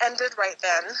 Not that it ended right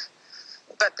then,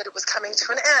 but that it was coming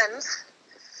to an end.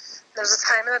 There's a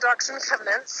time in the Doctrine and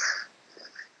Covenants,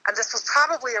 and this was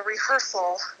probably a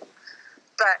rehearsal,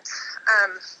 but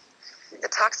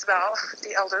it talks about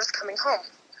the elders coming home.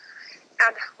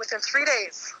 And within 3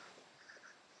 days,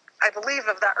 I believe,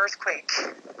 of that earthquake,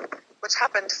 which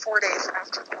happened 4 days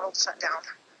after the world shut down,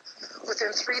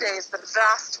 within 3 days, the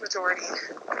vast majority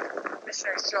of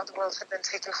missionaries throughout the world had been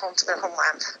taken home to their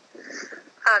homeland.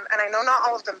 And I know not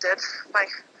all of them did. My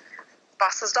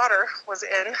boss's daughter was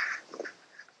in,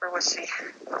 where was she?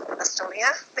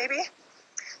 Estonia, maybe?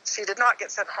 She did not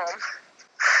get sent home.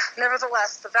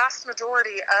 Nevertheless, the vast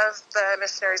majority of the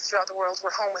missionaries throughout the world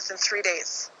were home within 3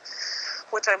 days,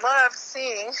 which I loved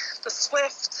seeing the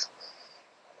swift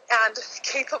and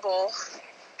capable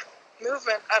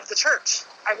movement of the church.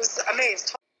 I was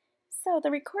amazed. So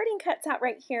the recording cuts out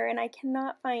right here, and I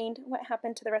cannot find what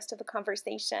happened to the rest of the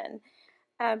conversation.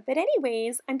 But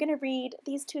anyways, I'm going to read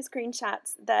these 2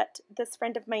 screenshots that this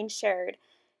friend of mine shared.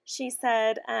 She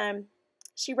said,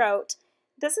 she wrote,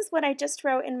 "This is what I just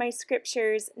wrote in my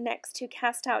scriptures next to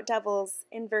cast out devils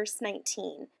in verse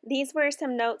 19. These were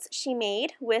some notes she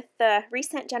made with the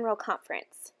recent general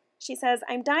conference. She says,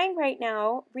 I'm dying right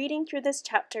now reading through this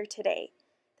chapter today.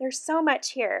 There's so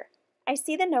much here. I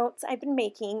see the notes I've been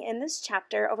making in this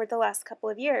chapter over the last couple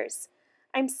of years.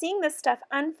 I'm seeing this stuff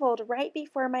unfold right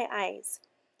before my eyes.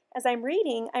 As I'm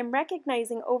reading, I'm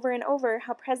recognizing over and over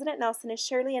how President Nelson is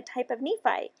surely a type of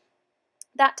Nephi.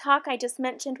 That talk I just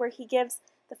mentioned where he gives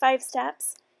the 5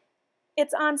 steps,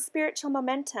 it's on spiritual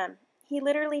momentum. He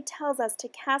literally tells us to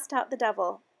cast out the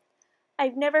devil.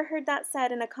 I've never heard that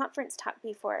said in a conference talk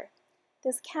before.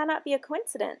 This cannot be a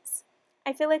coincidence.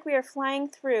 I feel like we are flying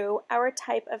through our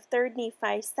type of 3rd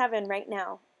Nephi 7 right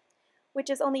now. which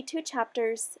is only 2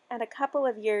 chapters and a couple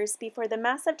of years before the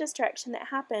massive destruction that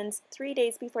happens 3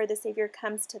 days before the Savior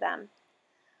comes to them.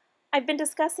 I've been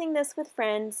discussing this with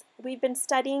friends. We've been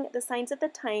studying the signs of the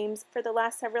times for the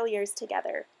last several years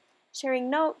together, sharing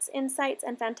notes, insights,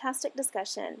 and fantastic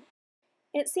discussion.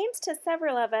 It seems to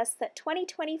several of us that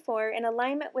 2024, in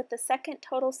alignment with the second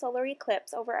total solar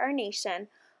eclipse over our nation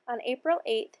on April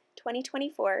 8th,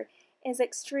 2024, is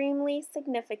extremely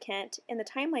significant in the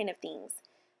timeline of things.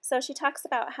 So she talks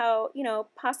about how,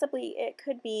 possibly it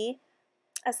could be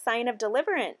a sign of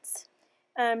deliverance.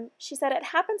 She said it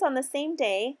happens on the same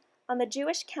day on the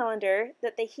Jewish calendar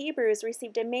that the Hebrews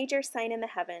received a major sign in the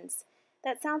heavens.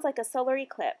 That sounds like a solar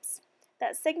eclipse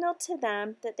that signaled to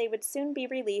them that they would soon be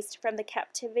released from the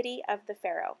captivity of the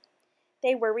Pharaoh.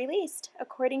 They were released,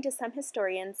 according to some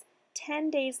historians, 10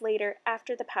 days later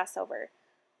after the Passover,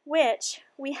 which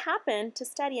we happened to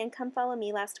study in Come Follow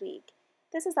Me last week.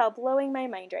 This is all blowing my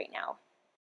mind right now.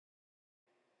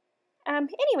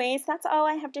 Anyways, that's all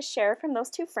I have to share from those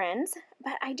 2 friends,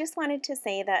 but I just wanted to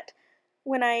say that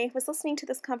when I was listening to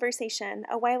this conversation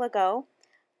a while ago,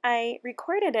 I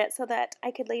recorded it so that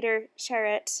I could later share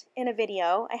it in a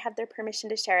video. I had their permission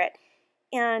to share it,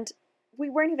 and we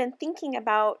weren't even thinking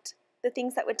about the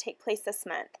things that would take place this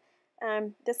month.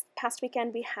 This past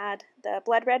weekend we had the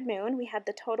blood red moon, we had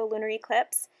the total lunar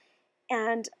eclipse,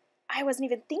 and I wasn't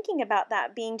even thinking about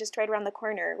that being just right around the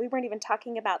corner. We weren't even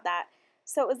talking about that.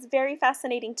 So it was very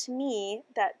fascinating to me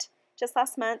that just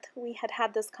last month we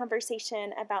had this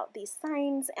conversation about these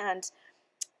signs and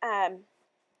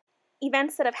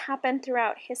events that have happened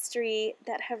throughout history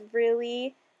that have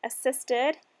really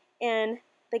assisted in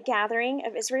the gathering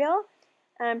of Israel.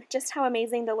 Just how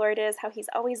amazing the Lord is, how He's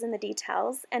always in the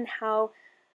details, and how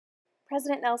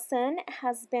President Nelson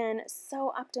has been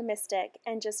so optimistic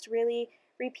and just really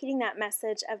repeating that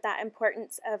message of that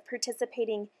importance of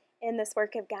participating in this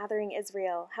work of gathering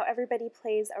Israel, how everybody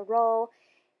plays a role,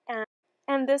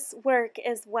 and this work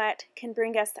is what can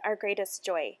bring us our greatest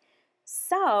joy.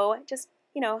 So just,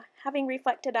 having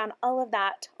reflected on all of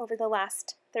that over the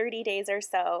last 30 days or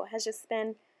so has just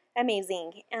been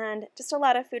amazing and just a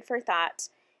lot of food for thought.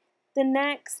 The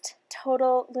next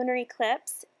total lunar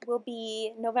eclipse will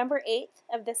be November 8th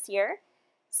of this year.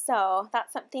 So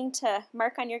that's something to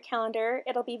mark on your calendar.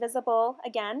 It'll be visible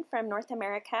again from North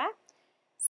America.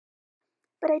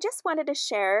 But I just wanted to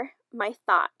share my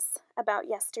thoughts about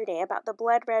yesterday, about the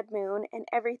blood red moon and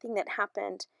everything that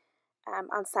happened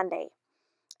on Sunday.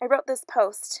 I wrote this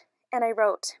post, and I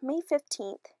wrote, May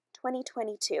 15th,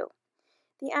 2022,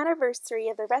 the anniversary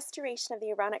of the restoration of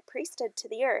the Aaronic priesthood to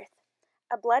the earth,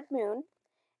 a blood moon,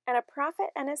 and a prophet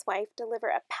and his wife deliver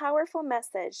a powerful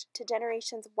message to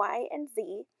generations Y and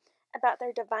Z about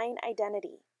their divine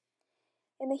identity.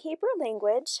 In the Hebrew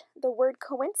language, the word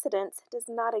coincidence does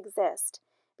not exist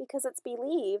because it's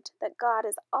believed that God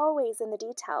is always in the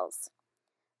details.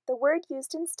 The word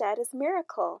used instead is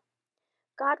miracle.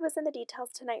 God was in the details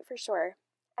tonight for sure.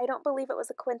 I don't believe it was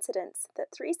a coincidence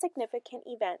that 3 significant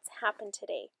events happened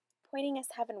today, pointing us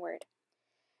heavenward.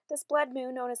 This blood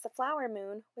moon, known as the flower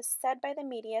moon, was said by the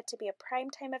media to be a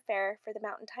primetime affair for the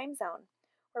Mountain Time Zone,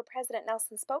 where President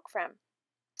Nelson spoke from.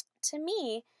 To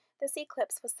me, this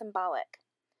eclipse was symbolic.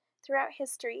 Throughout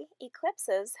history,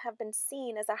 eclipses have been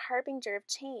seen as a harbinger of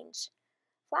change.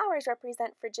 Flowers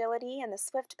represent fragility and the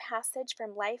swift passage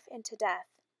from life into death.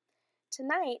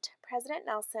 Tonight, President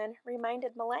Nelson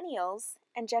reminded millennials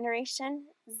and Generation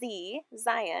Z,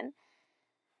 Zion,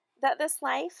 that this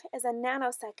life is a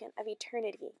nanosecond of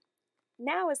eternity.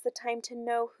 Now is the time to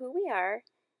know who we are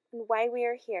and why we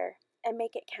are here, and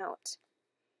make it count.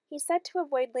 He said to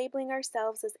avoid labeling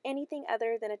ourselves as anything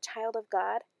other than a child of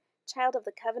God, child of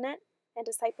the covenant, and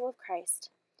disciple of Christ,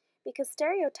 because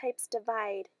stereotypes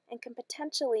divide and can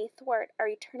potentially thwart our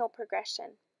eternal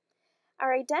progression.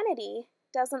 Our identity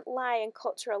doesn't lie in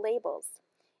cultural labels.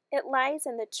 It lies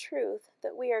in the truth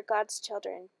that we are God's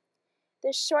children.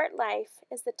 This short life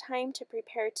is the time to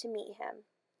prepare to meet Him.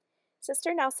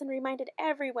 Sister Nelson reminded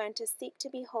everyone to seek to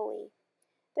be holy.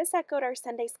 This echoed our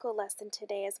Sunday school lesson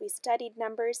today as we studied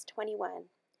Numbers 21.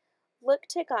 Look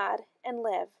to God and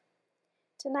live.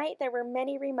 Tonight there were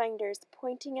many reminders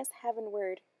pointing us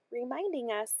heavenward,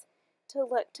 reminding us to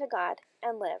look to God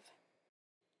and live.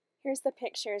 Here's the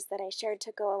pictures that I shared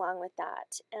to go along with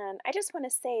that. And I just want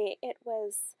to say it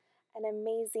was an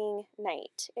amazing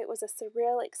night. It was a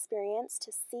surreal experience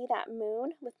to see that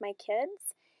moon with my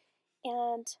kids.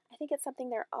 And I think it's something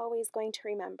they're always going to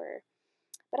remember.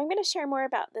 But I'm going to share more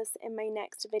about this in my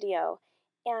next video.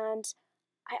 And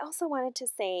I also wanted to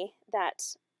say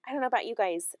that, I don't know about you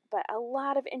guys, but a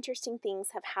lot of interesting things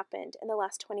have happened in the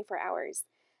last 24 hours.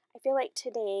 I feel like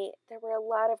today there were a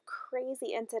lot of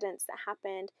crazy incidents that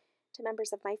happened to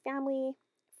members of my family,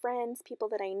 friends, people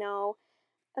that I know,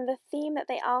 and the theme that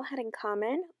they all had in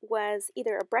common was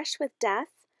either a brush with death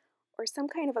or some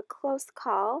kind of a close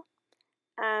call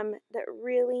that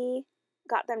really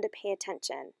got them to pay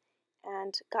attention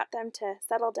and got them to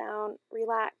settle down,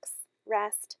 relax,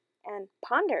 rest, and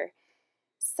ponder.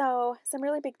 So, some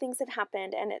really big things have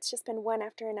happened, and it's just been one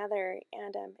after another,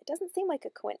 and it doesn't seem like a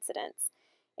coincidence.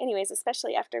 Anyways,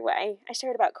 especially after what I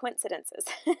shared about coincidences.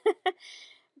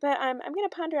 But I'm going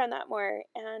to ponder on that more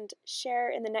and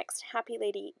share in the next Happy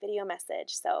Lady video message.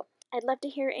 So, I'd love to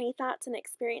hear any thoughts and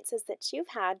experiences that you've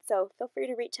had, so feel free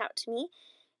to reach out to me,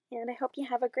 and I hope you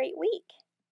have a great week.